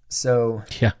 So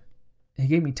yeah, he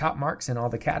gave me top marks in all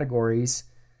the categories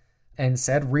and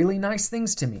said really nice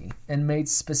things to me and made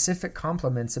specific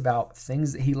compliments about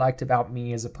things that he liked about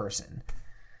me as a person.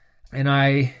 And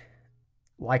I,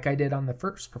 like I did on the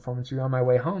first performance review on my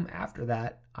way home, after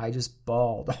that, I just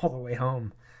bawled all the way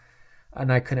home.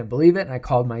 And I couldn't believe it. And I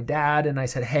called my dad and I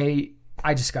said, hey,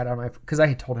 I just got out of because I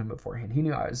had told him beforehand. He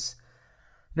knew I was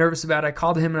nervous about it. I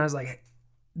called him and I was like,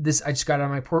 I just got out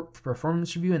of my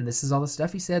performance review and this is all the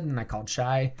stuff he said. And I called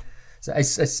Shai. So I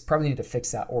probably need to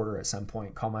fix that order at some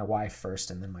point. Call my wife first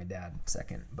and then my dad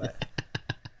second. But,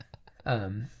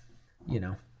 you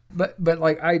know, but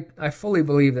like, I fully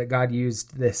believe that God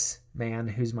used this man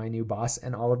who's my new boss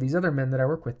and all of these other men that I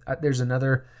work with. There's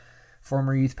another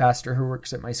former youth pastor who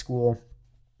works at my school,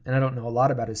 and I don't know a lot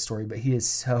about his story, but he is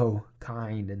so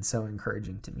kind and so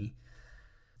encouraging to me.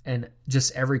 And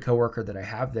just every coworker that I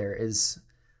have there is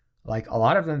like, a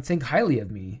lot of them think highly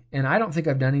of me, and I don't think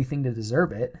I've done anything to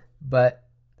deserve it, but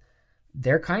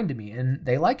they're kind to me and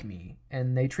they like me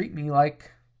and they treat me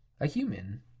like a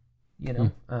human, you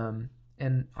know?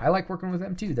 And I like working with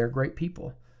them too. They're great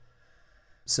people.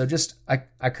 So just,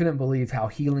 I couldn't believe how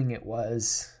healing it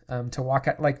was, to walk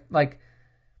out, like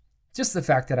just the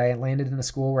fact that I landed in a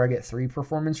school where I get 3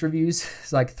 performance reviews.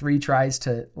 It's like 3 tries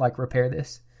to like repair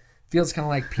this. Feels kind of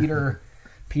like Peter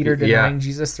denying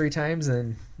Jesus 3 times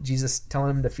and Jesus telling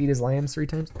him to feed his lambs 3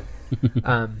 times.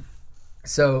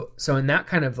 So in that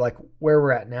kind of like where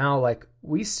we're at now, like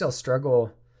we still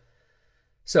struggle.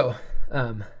 So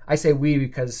I say we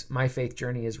because my faith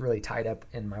journey is really tied up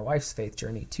in my wife's faith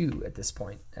journey too at this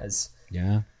point, as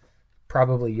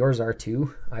probably yours are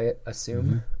too, I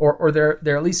assume, or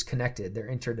they're at least connected. They're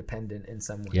interdependent in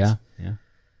some ways. Yeah.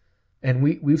 And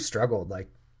we've struggled. Like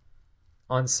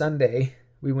on Sunday,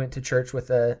 we went to church with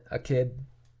a kid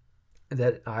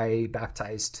that I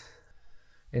baptized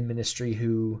in ministry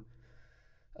who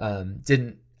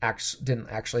didn't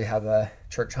actually have a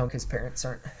church home. His parents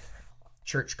aren't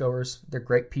churchgoers. They're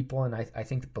great people, and I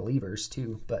think believers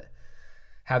too, but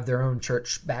have their own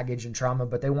church baggage and trauma,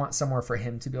 but they want somewhere for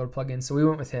him to be able to plug in. So we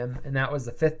went with him, and that was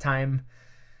the 5th time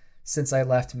since I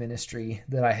left ministry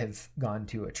that I have gone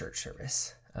to a church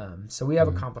service. So we have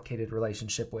a complicated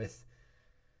relationship with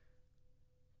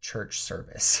church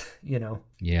service, you know?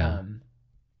 Yeah.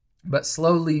 But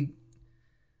slowly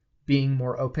being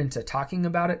more open to talking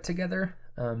about it together.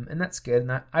 And that's good.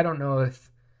 And I don't know if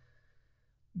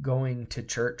going to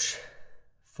church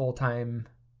full time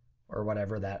or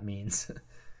whatever that means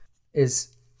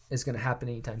is going to happen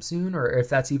anytime soon, or if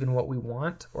that's even what we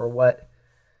want or what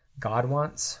God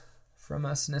wants from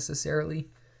us necessarily.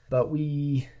 But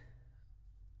we,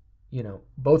 you know,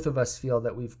 both of us feel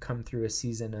that we've come through a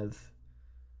season of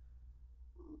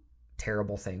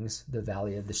terrible things, the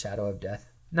valley of the shadow of death.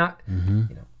 Not,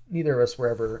 you know, neither of us were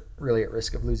ever really at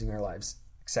risk of losing our lives,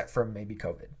 except from maybe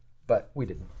COVID, but we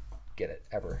didn't get it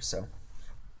ever. So,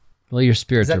 well, your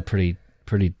spirits are pretty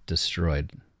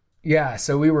destroyed. Yeah.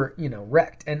 So we were, you know,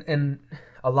 wrecked, and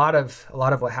a lot of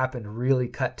what happened really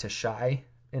cut to Shy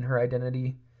in her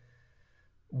identity.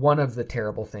 One of the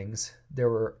terrible things, there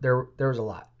was a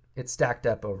lot. It stacked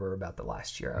up over about the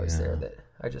last year I was there, that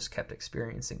I just kept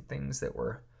experiencing things that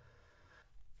were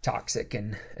toxic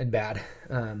and bad.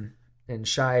 And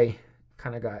Shy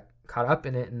kind of got caught up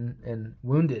in it and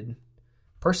wounded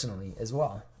personally as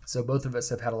well. So both of us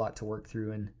have had a lot to work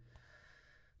through,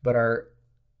 but are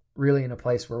really in a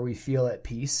place where we feel at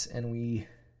peace and we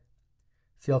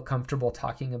feel comfortable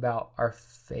talking about our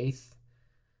faith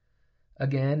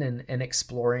again and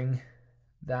exploring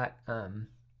that.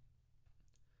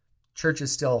 Church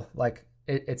is still like,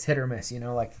 it's hit or miss, you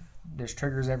know, like there's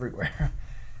triggers everywhere.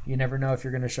 You never know if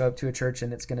you're going to show up to a church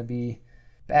and it's going to be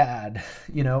bad,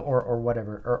 you know, or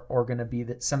whatever, or going to be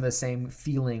some of the same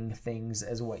feeling things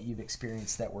as what you've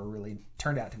experienced that were really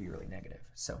turned out to be really negative.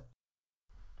 So,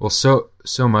 well,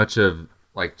 so much of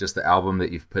like just the album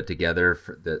that you've put together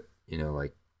for that, you know,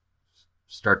 like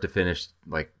start to finish,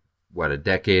 like what, a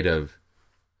decade of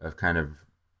kind of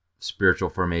spiritual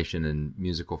formation and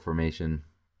musical formation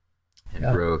and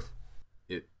growth.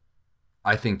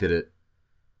 I think that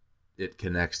it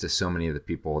connects to so many of the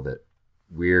people that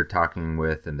we're talking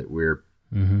with and that we're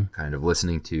kind of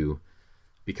listening to,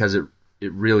 because it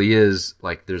really is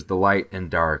like there's the light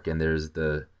and dark, and there's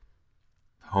the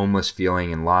homeless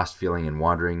feeling and lost feeling and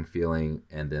wandering feeling,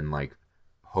 and then like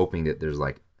hoping that there's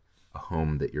like a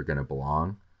home that you're going to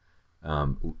belong.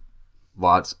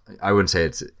 Lots, I wouldn't say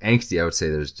it's angsty, I would say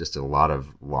there's just a lot of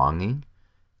longing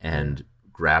and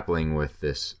grappling with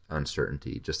this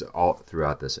uncertainty just all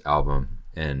throughout this album.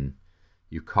 And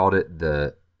you called it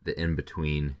the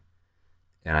in-between,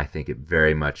 and I think it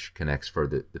very much connects for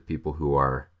the people who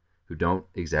don't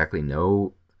exactly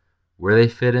know where they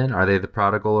fit in. Are they the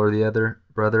prodigal or the other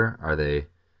brother? Are they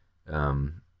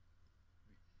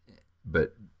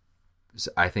but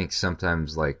I think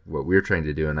sometimes like what we're trying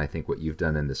to do, and I think what you've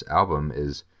done in this album,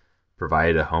 is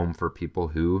provide a home for people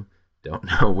who don't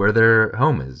know where their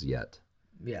home is yet.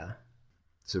 Yeah.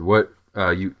 So what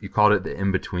you called it the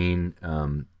in-between,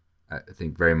 I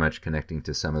think very much connecting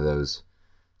to some of those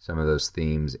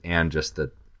themes, and just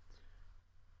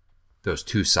those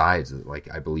two sides.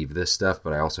 Like, I believe this stuff,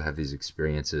 but I also have these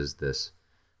experiences, this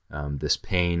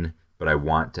pain, but I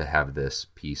want to have this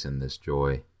peace and this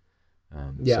joy.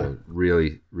 So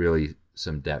really, really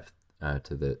some depth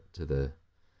to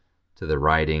the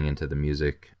writing and to the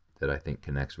music that I think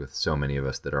connects with so many of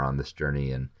us that are on this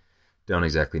journey and don't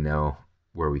exactly know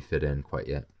where we fit in quite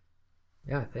yet.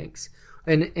 Yeah, thanks.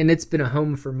 And it's been a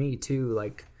home for me too,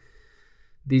 like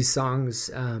these songs,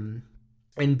 and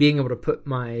being able to put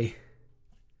my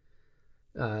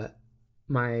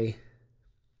my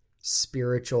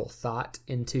spiritual thought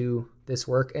into this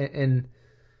work, and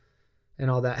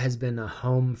all that has been a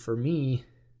home for me,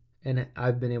 and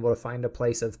I've been able to find a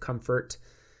place of comfort,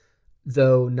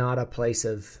 though not a place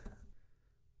of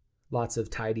lots of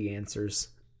tidy answers.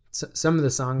 So, some of the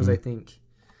songs I think,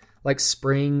 like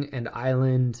Spring and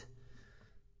Island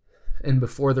and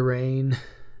Before the Rain,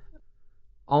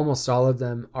 almost all of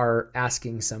them are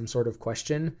asking some sort of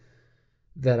question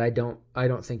that I don't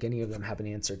think any of them have an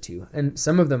answer to. And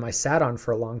some of them I sat on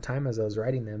for a long time as I was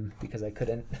writing them because I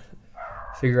couldn't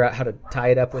figure out how to tie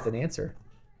it up with an answer.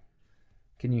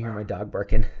 Can you hear my dog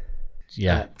barking?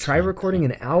 Yeah. Try recording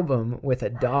an album with a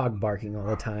dog barking all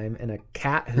the time and a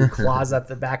cat who claws up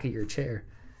the back of your chair.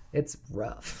 It's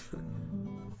rough.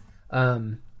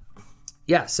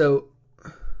 Yeah, so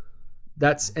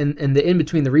that's and the in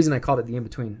between. The reason I called it the in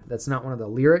between, that's not one of the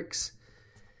lyrics.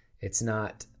 It's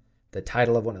not the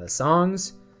title of one of the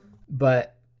songs,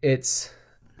 but it's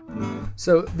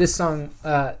so this song,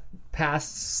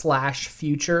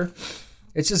 past/future.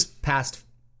 It's just past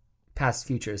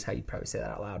future is how you'd probably say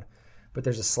that out loud. But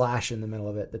there's a slash in the middle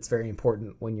of it that's very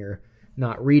important when you're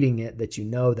not reading it, that you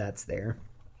know that's there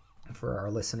for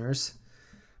our listeners.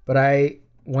 But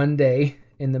one day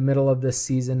in the middle of this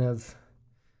season of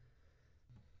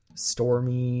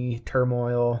stormy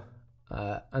turmoil,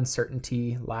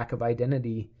 uncertainty, lack of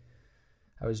identity,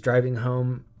 I was driving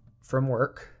home from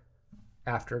work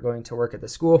after going to work at the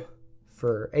school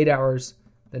for 8 hours,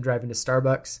 then driving to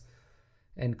Starbucks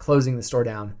and closing the store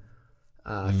down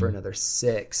for another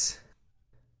 6.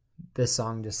 This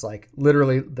song just like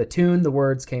literally the tune, the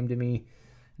words came to me,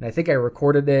 and I think I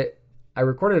recorded it. I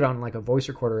recorded it on like a voice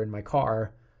recorder in my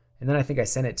car, and then I think I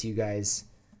sent it to you guys.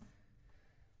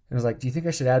 And I was like, do you think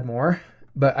I should add more?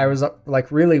 But I was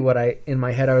like, really in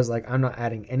my head, I was like, I'm not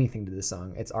adding anything to this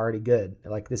song. It's already good.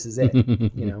 Like, this is it,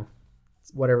 you know,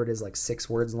 whatever it is, like 6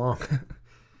 words long.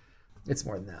 It's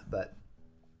more than that, but,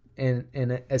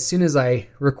 and as soon as I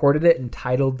recorded it and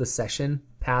titled the session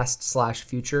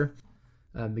past/future,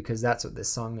 because that's what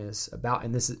this song is about.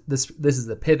 And this is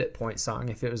the pivot point song.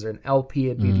 If it was an LP,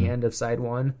 it'd be the end of side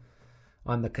 1.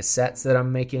 On the cassettes that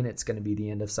I'm making, it's going to be the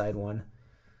end of side 1.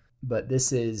 But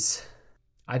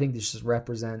I think this just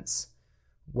represents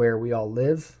where we all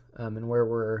live, and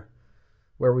where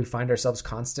we find ourselves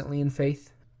constantly in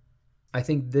faith. I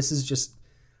think this is just,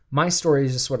 my story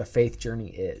is just what a faith journey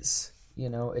is. You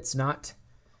know, it's not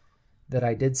that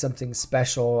I did something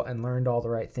special and learned all the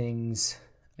right things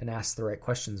and asked the right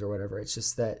questions or whatever. It's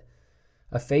just that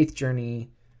a faith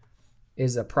journey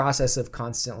is a process of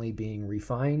constantly being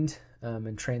refined,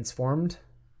 and transformed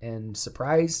and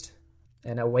surprised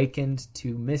and awakened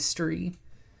to mystery.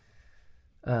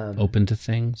 Open to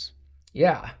things.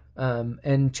 Yeah.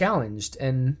 And challenged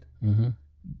and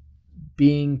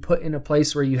being put in a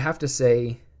place where you have to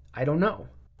say, I don't know.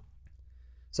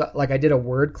 So like I did a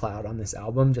word cloud on this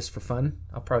album just for fun.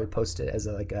 I'll probably post it as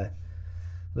a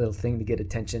little thing to get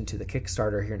attention to the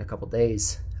Kickstarter here in a couple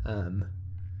days.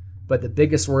 But the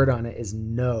biggest word on it is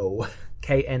no,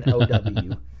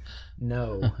 K-N-O-W,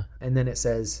 no. And then it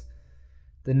says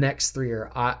the next 3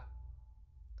 are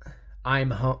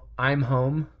I'm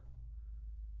home,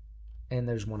 and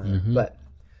there's one other, but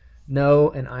no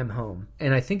and I'm home.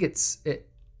 And I think it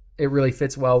really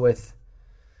fits well with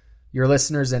your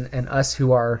listeners and us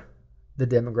who are the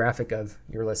demographic of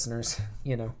your listeners,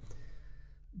 you know,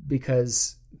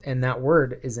 because, and that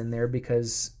word is in there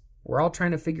because we're all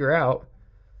trying to figure out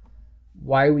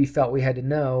why we felt we had to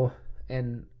know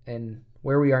and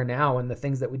where we are now and the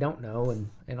things that we don't know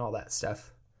and all that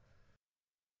stuff.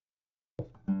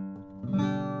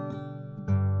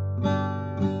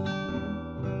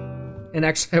 And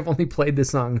actually, I've only played this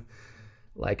song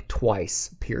like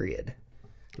twice, period.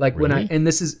 Like really?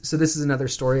 This is another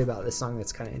story about this song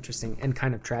that's kind of interesting and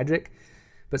kind of tragic.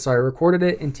 But so I recorded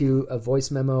it into a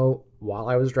voice memo while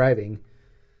I was driving,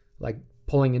 like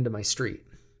pulling into my street.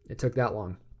 It took that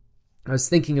long. I was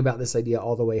thinking about this idea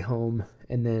all the way home,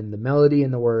 and then the melody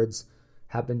and the words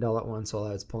happened all at once while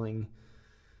I was pulling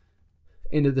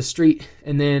into the street.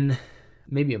 And then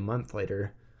maybe a month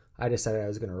later, I decided I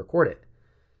was going to record it.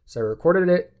 So I recorded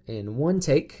it in one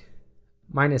take,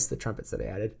 minus the trumpets that I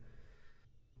added.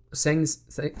 Sang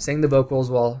the vocals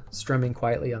while strumming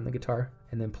quietly on the guitar,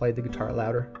 and then played the guitar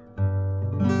louder.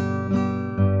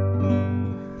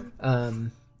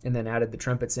 And then added the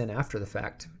trumpets in after the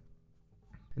fact.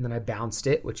 And then I bounced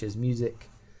it, which is music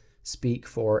speak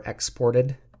for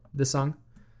exported the song.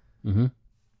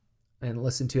 and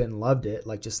listened to it and loved it,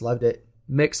 like just loved it.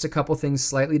 Mixed a couple things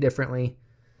slightly differently,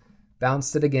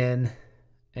 bounced it again,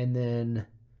 and then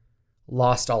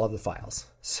lost all of the files.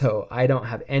 So I don't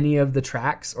have any of the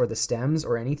tracks or the stems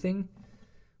or anything,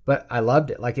 but I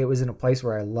loved it. Like it was in a place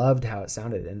where I loved how it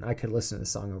sounded, and I could listen to the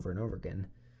song over and over again.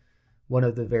 One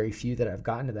of the very few that I've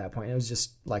gotten to that point. It was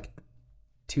just like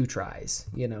 2 tries,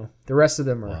 you know. The rest of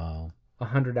them are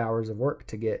 100 hours of work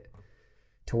to get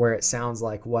to where it sounds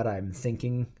like what I'm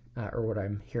thinking or what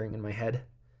I'm hearing in my head.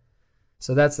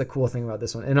 So that's the cool thing about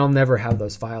this one. And I'll never have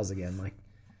those files again. Like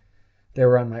they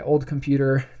were on my old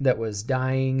computer that was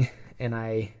dying, and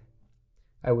I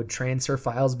would transfer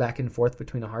files back and forth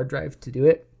between a hard drive to do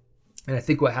it. And I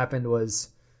think what happened was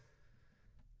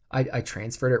I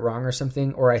transferred it wrong or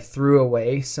something, or I threw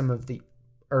away some of the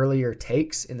earlier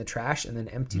takes in the trash and then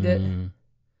emptied it.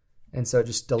 And so it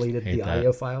just deleted the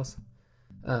audio files.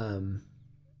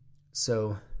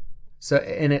 So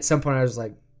and at some point I was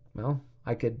like, well,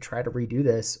 I could try to redo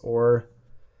this, or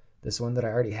this one that I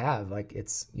already have. Like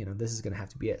it's, you know, this is going to have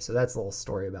to be it. So that's a little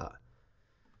story about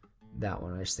that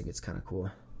one. I just think it's kind of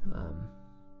cool.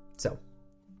 So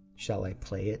shall I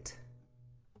play it?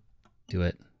 Do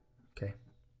it. Okay.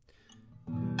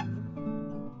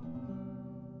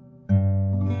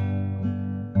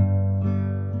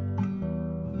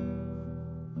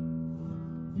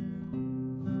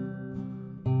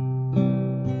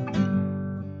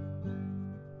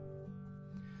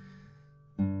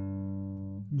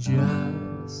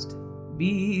 Just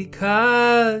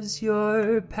because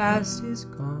your past is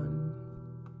gone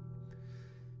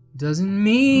doesn't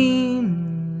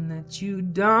mean that you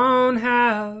don't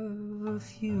have a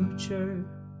future.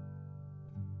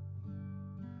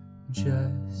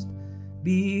 Just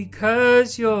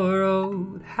because your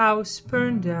old house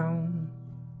burned down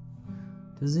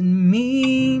doesn't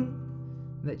mean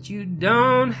that you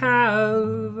don't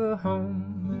have a home.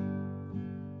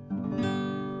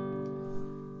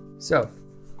 So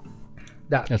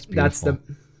that's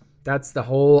the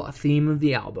whole theme of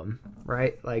the album,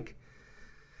 right? Like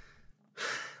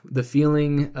the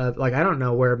feeling of like, I don't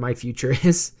know where my future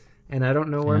is, and I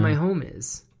don't know where my home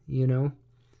is, you know,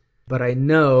 but I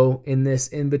know in this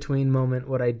in-between moment,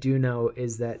 what I do know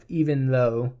is that even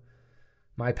though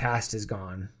my past is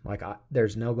gone, like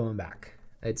there's no going back,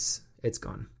 it's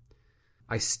gone,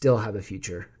 I still have a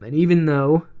future. And even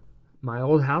though my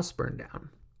old house burned down,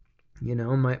 you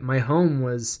know, my home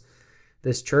was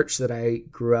this church that I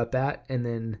grew up at and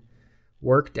then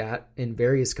worked at in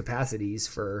various capacities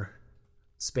for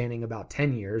spanning about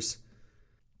 10 years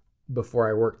before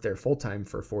I worked there full time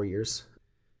for 4 years,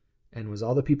 and was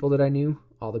all the people that I knew,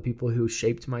 all the people who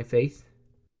shaped my faith.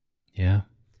 Yeah.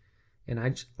 And I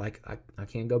just, like, I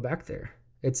can't go back there.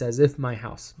 It's as if my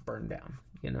house burned down,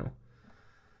 you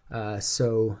know?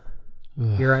 So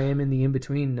here I am in the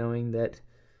in-between, knowing that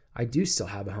I do still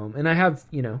have a home, and I have,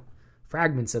 you know,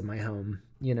 fragments of my home,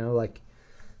 you know, like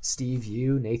Steve,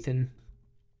 you, Nathan,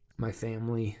 my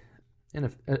family,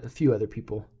 and a few other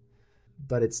people,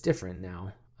 but it's different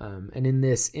now. And in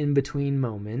this in-between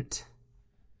moment,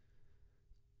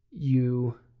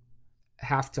 you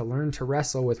have to learn to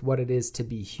wrestle with what it is to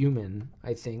be human,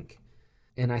 I think.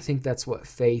 And I think that's what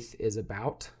faith is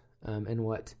about, and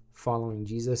what following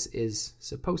Jesus is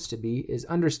supposed to be, is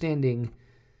understanding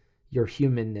your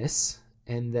humanness,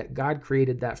 and that God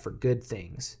created that for good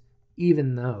things,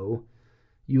 even though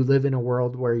you live in a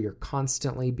world where you're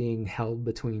constantly being held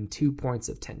between 2 points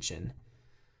of tension.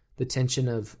 The tension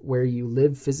of where you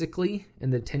live physically,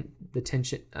 and the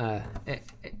tension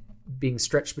being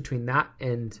stretched between that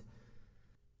and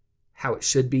how it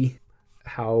should be,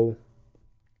 how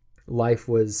life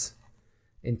was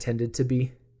intended to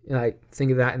be. And I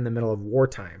think of that in the middle of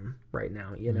wartime right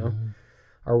now, you know. Mm-hmm.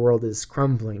 Our world is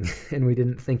crumbling, and we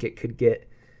didn't think it could get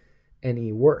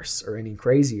any worse or any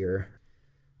crazier.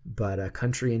 But a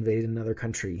country invaded another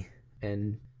country,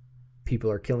 and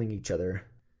people are killing each other.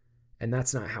 And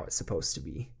that's not how it's supposed to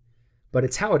be. But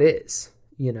it's how it is,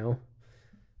 you know.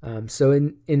 So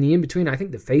in the in-between, I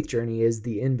think the faith journey is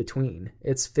the in-between.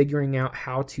 It's figuring out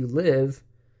how to live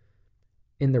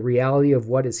in the reality of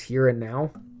what is here and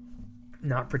now,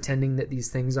 not pretending that these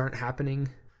things aren't happening,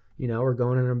 you know, or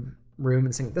going in a room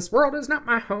and singing, "This world is not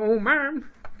my home,"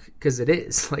 because it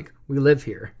is. Like, we live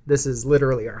here. This is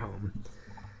literally our home.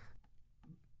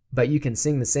 But you can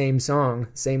sing the same song,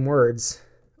 same words,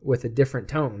 with a different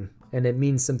tone, and it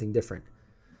means something different.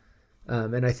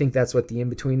 And I think that's what the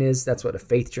in-between is. That's what a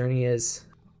faith journey is.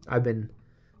 I've been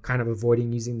kind of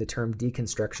avoiding using the term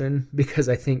deconstruction, because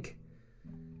I think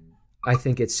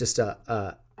it's just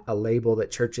a label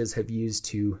that churches have used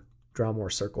to draw more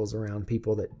circles around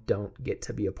people that don't get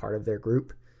to be a part of their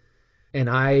group. And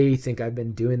I think I've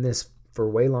been doing this for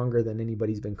way longer than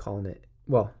anybody's been calling it.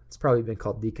 Well, it's probably been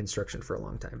called deconstruction for a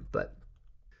long time, but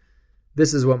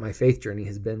this is what my faith journey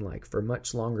has been like for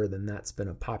much longer than that's been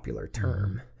a popular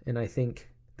term. And I think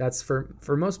that's for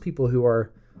most people who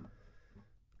are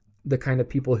the kind of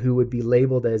people who would be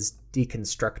labeled as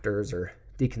deconstructors or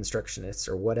deconstructionists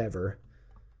or whatever.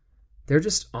 They're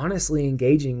just honestly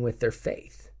engaging with their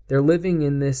faith. They're living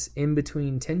in this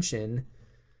in-between tension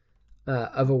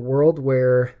of a world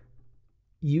where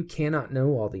you cannot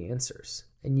know all the answers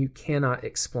and you cannot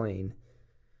explain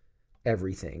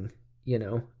everything, you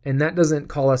know? And that doesn't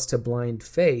call us to blind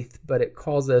faith, but it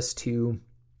calls us to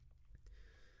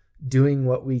doing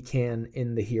what we can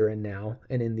in the here and now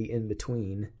and in the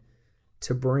in-between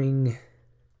to bring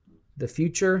the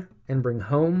future and bring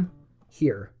home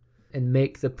here and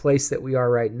make the place that we are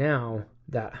right now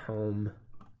that home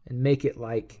and make it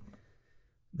like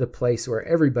the place where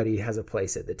everybody has a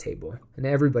place at the table and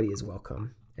everybody is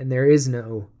welcome. And there is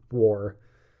no war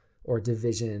or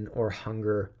division or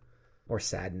hunger or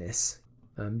sadness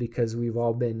because we've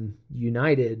all been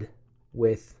united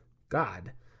with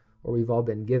God, or we've all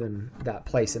been given that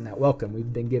place and that welcome.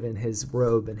 We've been given his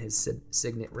robe and his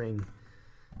signet ring.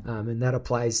 And that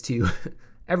applies to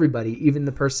everybody, even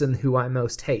the person who I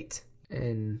most hate.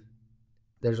 And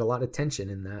there's a lot of tension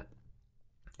in that.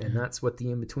 And that's what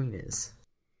the in-between is.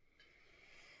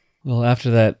 Well, after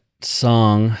that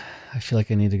song, I feel like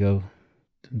I need to go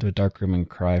into a dark room and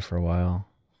cry for a while.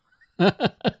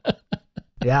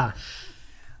 Yeah.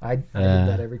 I do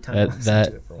that every time I listen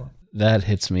to it for a while. That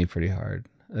hits me pretty hard.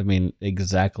 I mean,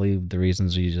 exactly the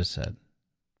reasons you just said.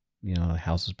 You know, the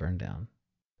house is burned down.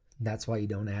 That's why you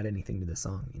don't add anything to the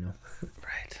song, you know?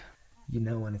 Right. You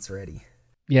know when it's ready.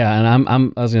 Yeah, and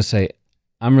I was going to say,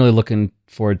 I'm really looking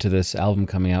forward to this album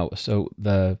coming out. So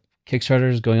the Kickstarter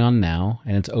is going on now,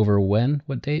 and it's over when?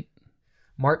 What date?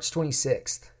 March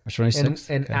 26th. March 26th?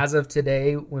 And Okay. as of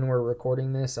today, when we're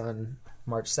recording this on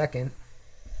March 2nd,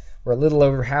 we're a little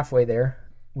over halfway there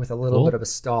with a little bit of a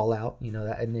stall out, you know,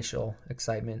 that initial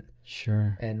excitement.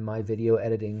 Sure. And my video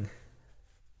editing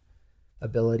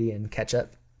ability and catch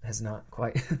up has not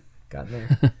quite gotten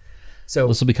there. So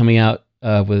This will be coming out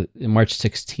with March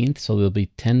 16th, so there'll be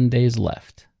 10 days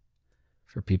left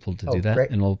for people to do that.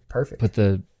 Great. And we'll Perfect. put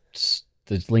the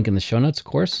link in the show notes, of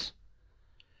course.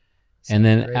 And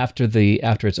then great.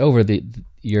 after it's over,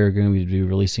 you're going to be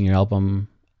releasing your album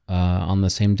on the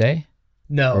same day?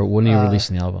 No. Or when are you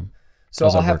releasing the album? So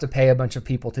How's I'll that have work? to pay a bunch of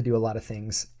people to do a lot of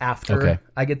things after Okay.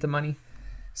 I get the money.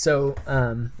 So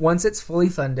once it's fully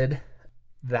funded,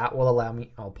 that will allow me,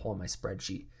 I'll pull my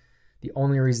spreadsheet. The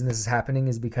only reason this is happening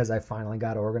is because I finally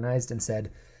got organized and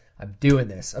said, I'm doing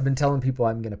this. I've been telling people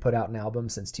I'm going to put out an album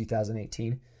since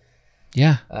 2018.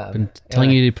 Yeah, I've been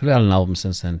telling you to put out an album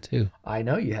since then, too. I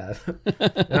know you have.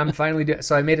 And I'm finally doing.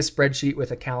 So I made a spreadsheet with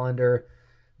a calendar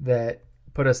that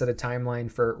put us at a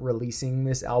timeline for releasing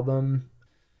this album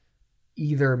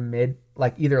either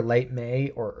late May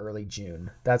or early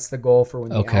June. That's the goal for when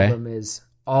the Okay. album is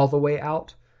all the way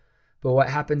out. But what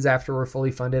happens after we're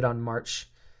fully funded on March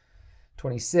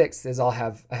 26th is I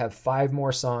have 5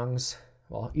 more songs,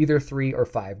 well, either 3 or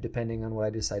 5, depending on what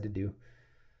I decide to do,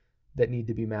 that need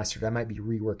to be mastered. I might be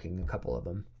reworking a couple of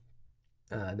them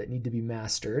that need to be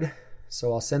mastered.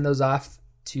 So I'll send those off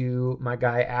to my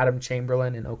guy Adam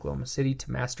Chamberlain in Oklahoma City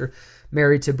to master,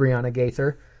 married to Brianna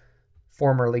Gaither,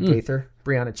 formerly Gaither,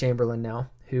 Brianna Chamberlain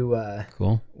now, who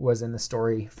Cool. was in the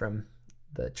story from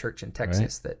the church in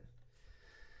Texas that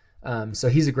so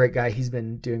he's a great guy. He's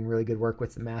been doing really good work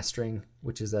with the mastering,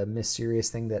 which is a mysterious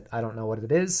thing that I don't know what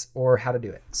it is or how to do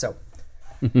it. So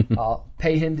I'll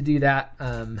pay him to do that.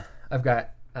 I've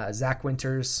got Zach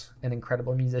Winters, an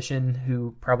incredible musician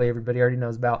who probably everybody already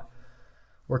knows about,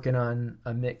 working on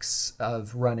a mix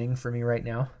of Running for me right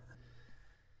now.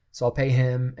 So I'll pay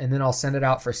him, and then I'll send it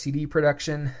out for CD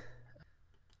production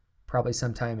probably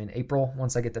sometime in April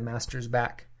once I get the masters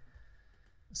back.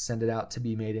 Send it out to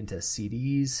be made into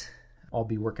CDs. I'll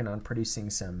be working on producing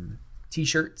some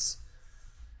t-shirts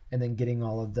and then getting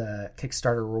all of the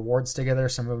Kickstarter rewards together.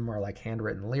 Some of them are like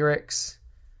handwritten lyrics,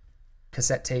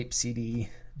 cassette tape, CD,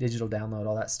 digital download,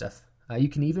 all that stuff. You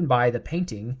can even buy the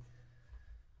painting,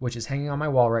 which is hanging on my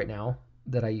wall right now,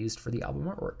 that I used for the album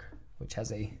artwork, which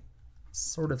has a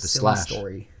sort of The silly slash.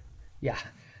 story. Yeah,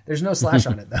 there's no slash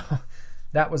on it though.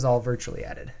 That was all virtually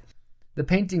added. The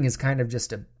painting is kind of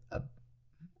just a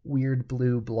weird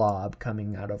blue blob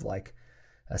coming out of like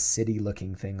a city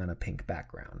looking thing on a pink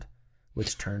background,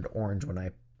 which turned orange when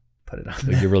I put it on But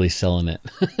there. you're really selling it.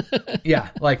 Yeah,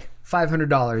 like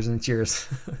 $500 and cheers.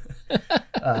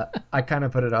 I kind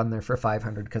of put it on there for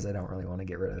 $500 because I don't really want to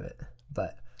get rid of it.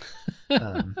 But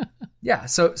Yeah,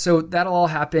 so that'll all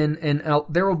happen, and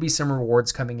there will be some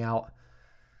rewards coming out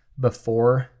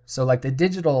before. So like the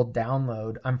digital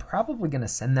download, I'm probably going to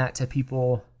send that to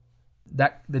people.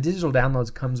 That the digital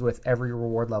downloads comes with every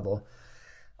reward level.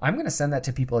 I'm going to send that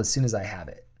to people as soon as I have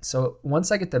it. So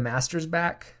once I get the masters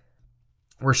back,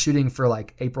 we're shooting for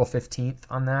like April 15th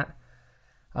on that.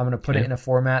 I'm going to put it in a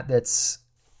format that's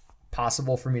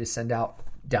possible for me to send out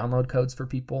download codes for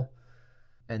people,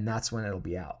 and that's when it'll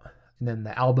be out. And then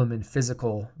the album in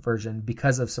physical version,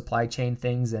 because of supply chain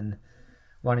things and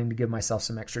wanting to give myself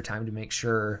some extra time to make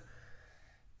sure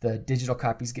the digital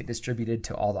copies get distributed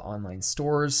to all the online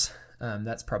stores,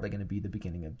 that's probably going to be the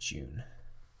beginning of June.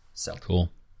 So Cool.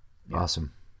 Yeah.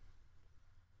 Awesome.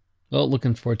 Well,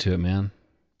 looking forward to it, man.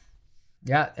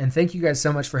 Yeah, and thank you guys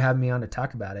so much for having me on to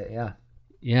talk about it. Yeah.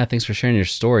 Yeah, thanks for sharing your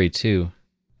story too.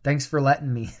 Thanks for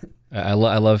letting me. I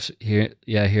love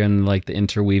hearing like the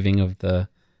interweaving of the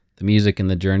music and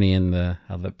the journey and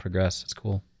how that progressed. It's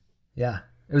cool. Yeah,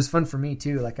 it was fun for me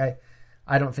too. Like I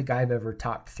don't think I've ever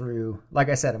talked through, like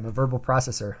I said, I'm a verbal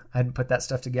processor. I hadn't put that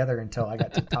stuff together until I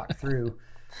got to talk through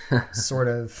sort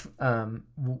of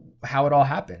how it all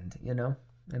happened, you know?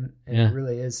 And it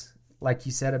really is, like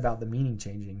you said about the meaning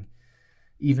changing,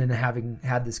 even having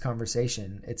had this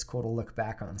conversation, it's cool to look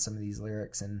back on some of these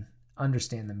lyrics and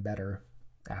understand them better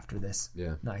after this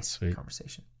nice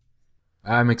conversation.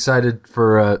 I'm excited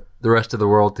for the rest of the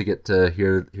world to get to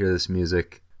hear this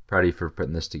music. Proud of you for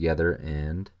putting this together,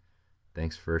 and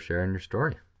thanks for sharing your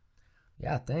story.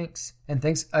 Yeah, thanks. And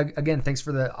thanks again, thanks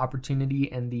for the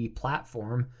opportunity and the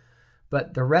platform.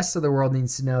 But the rest of the world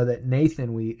needs to know that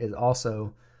Nathan Wheat is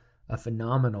also a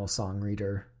phenomenal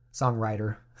songwriter.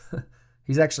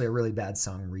 He's actually a really bad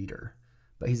song reader,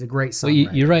 but he's a great songwriter.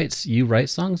 Well, you write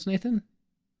songs, Nathan?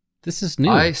 This is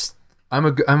new. I'm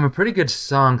a pretty good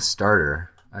song starter.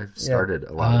 I've started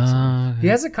a lot of songs. He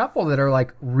has a couple that are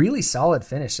like really solid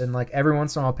finish, and like every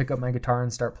once in a while I'll pick up my guitar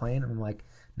and start playing, and I'm like,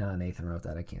 no, Nathan wrote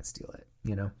that. I can't steal it,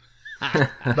 you know?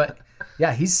 But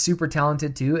yeah, he's super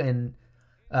talented too, and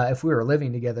if we were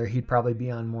living together, he'd probably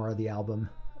be on more of the album.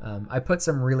 I put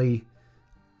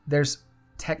there's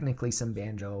technically some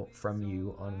banjo from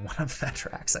you on one of the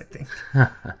tracks, I think.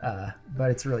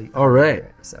 But it's really all right.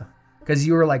 So, because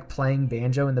you were like playing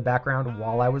banjo in the background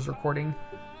while I was recording,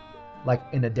 like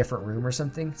in a different room or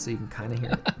something, so you can kind of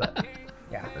hear it. But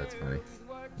yeah, that's funny.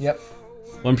 Yep.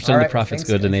 1% of the profits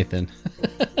go to Nathan.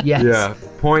 Yes. Yeah,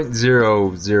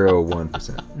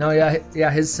 0.001%. No,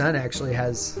 yeah. His son actually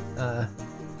has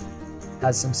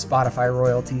some Spotify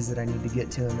royalties that I need to get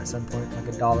to him at some point, like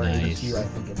 $1.82, I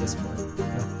think, at this point.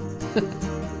 Yeah.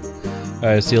 All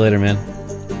right, see you later, man.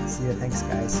 See ya. Thanks,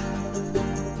 guys.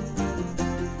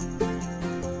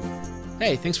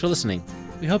 Hey, thanks for listening.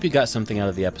 We hope you got something out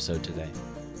of the episode today.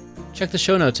 Check the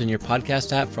show notes in your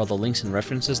podcast app for all the links and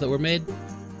references that were made,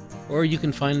 or you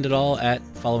can find it all at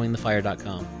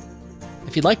followingthefire.com.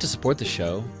 If you'd like to support the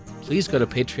show, please go to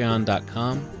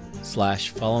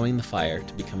patreon.com/followingthefire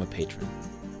to become a patron.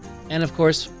 And of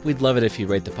course, we'd love it if you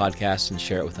rate the podcast and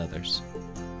share it with others.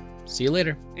 See you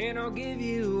later. And I'll give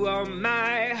you all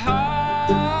my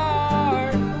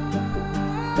heart.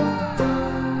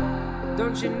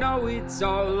 Don't you know it's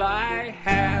all I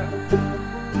have?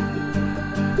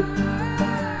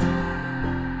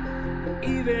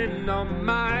 Even on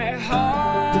my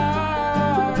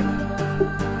heart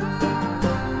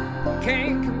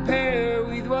can't compare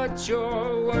with what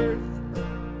you're worth.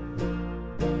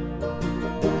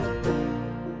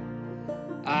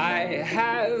 I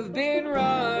have been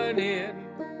running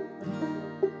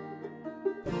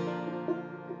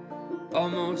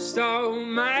almost all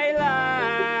my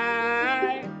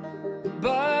life,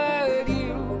 but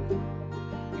you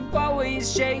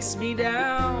always chase me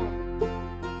down.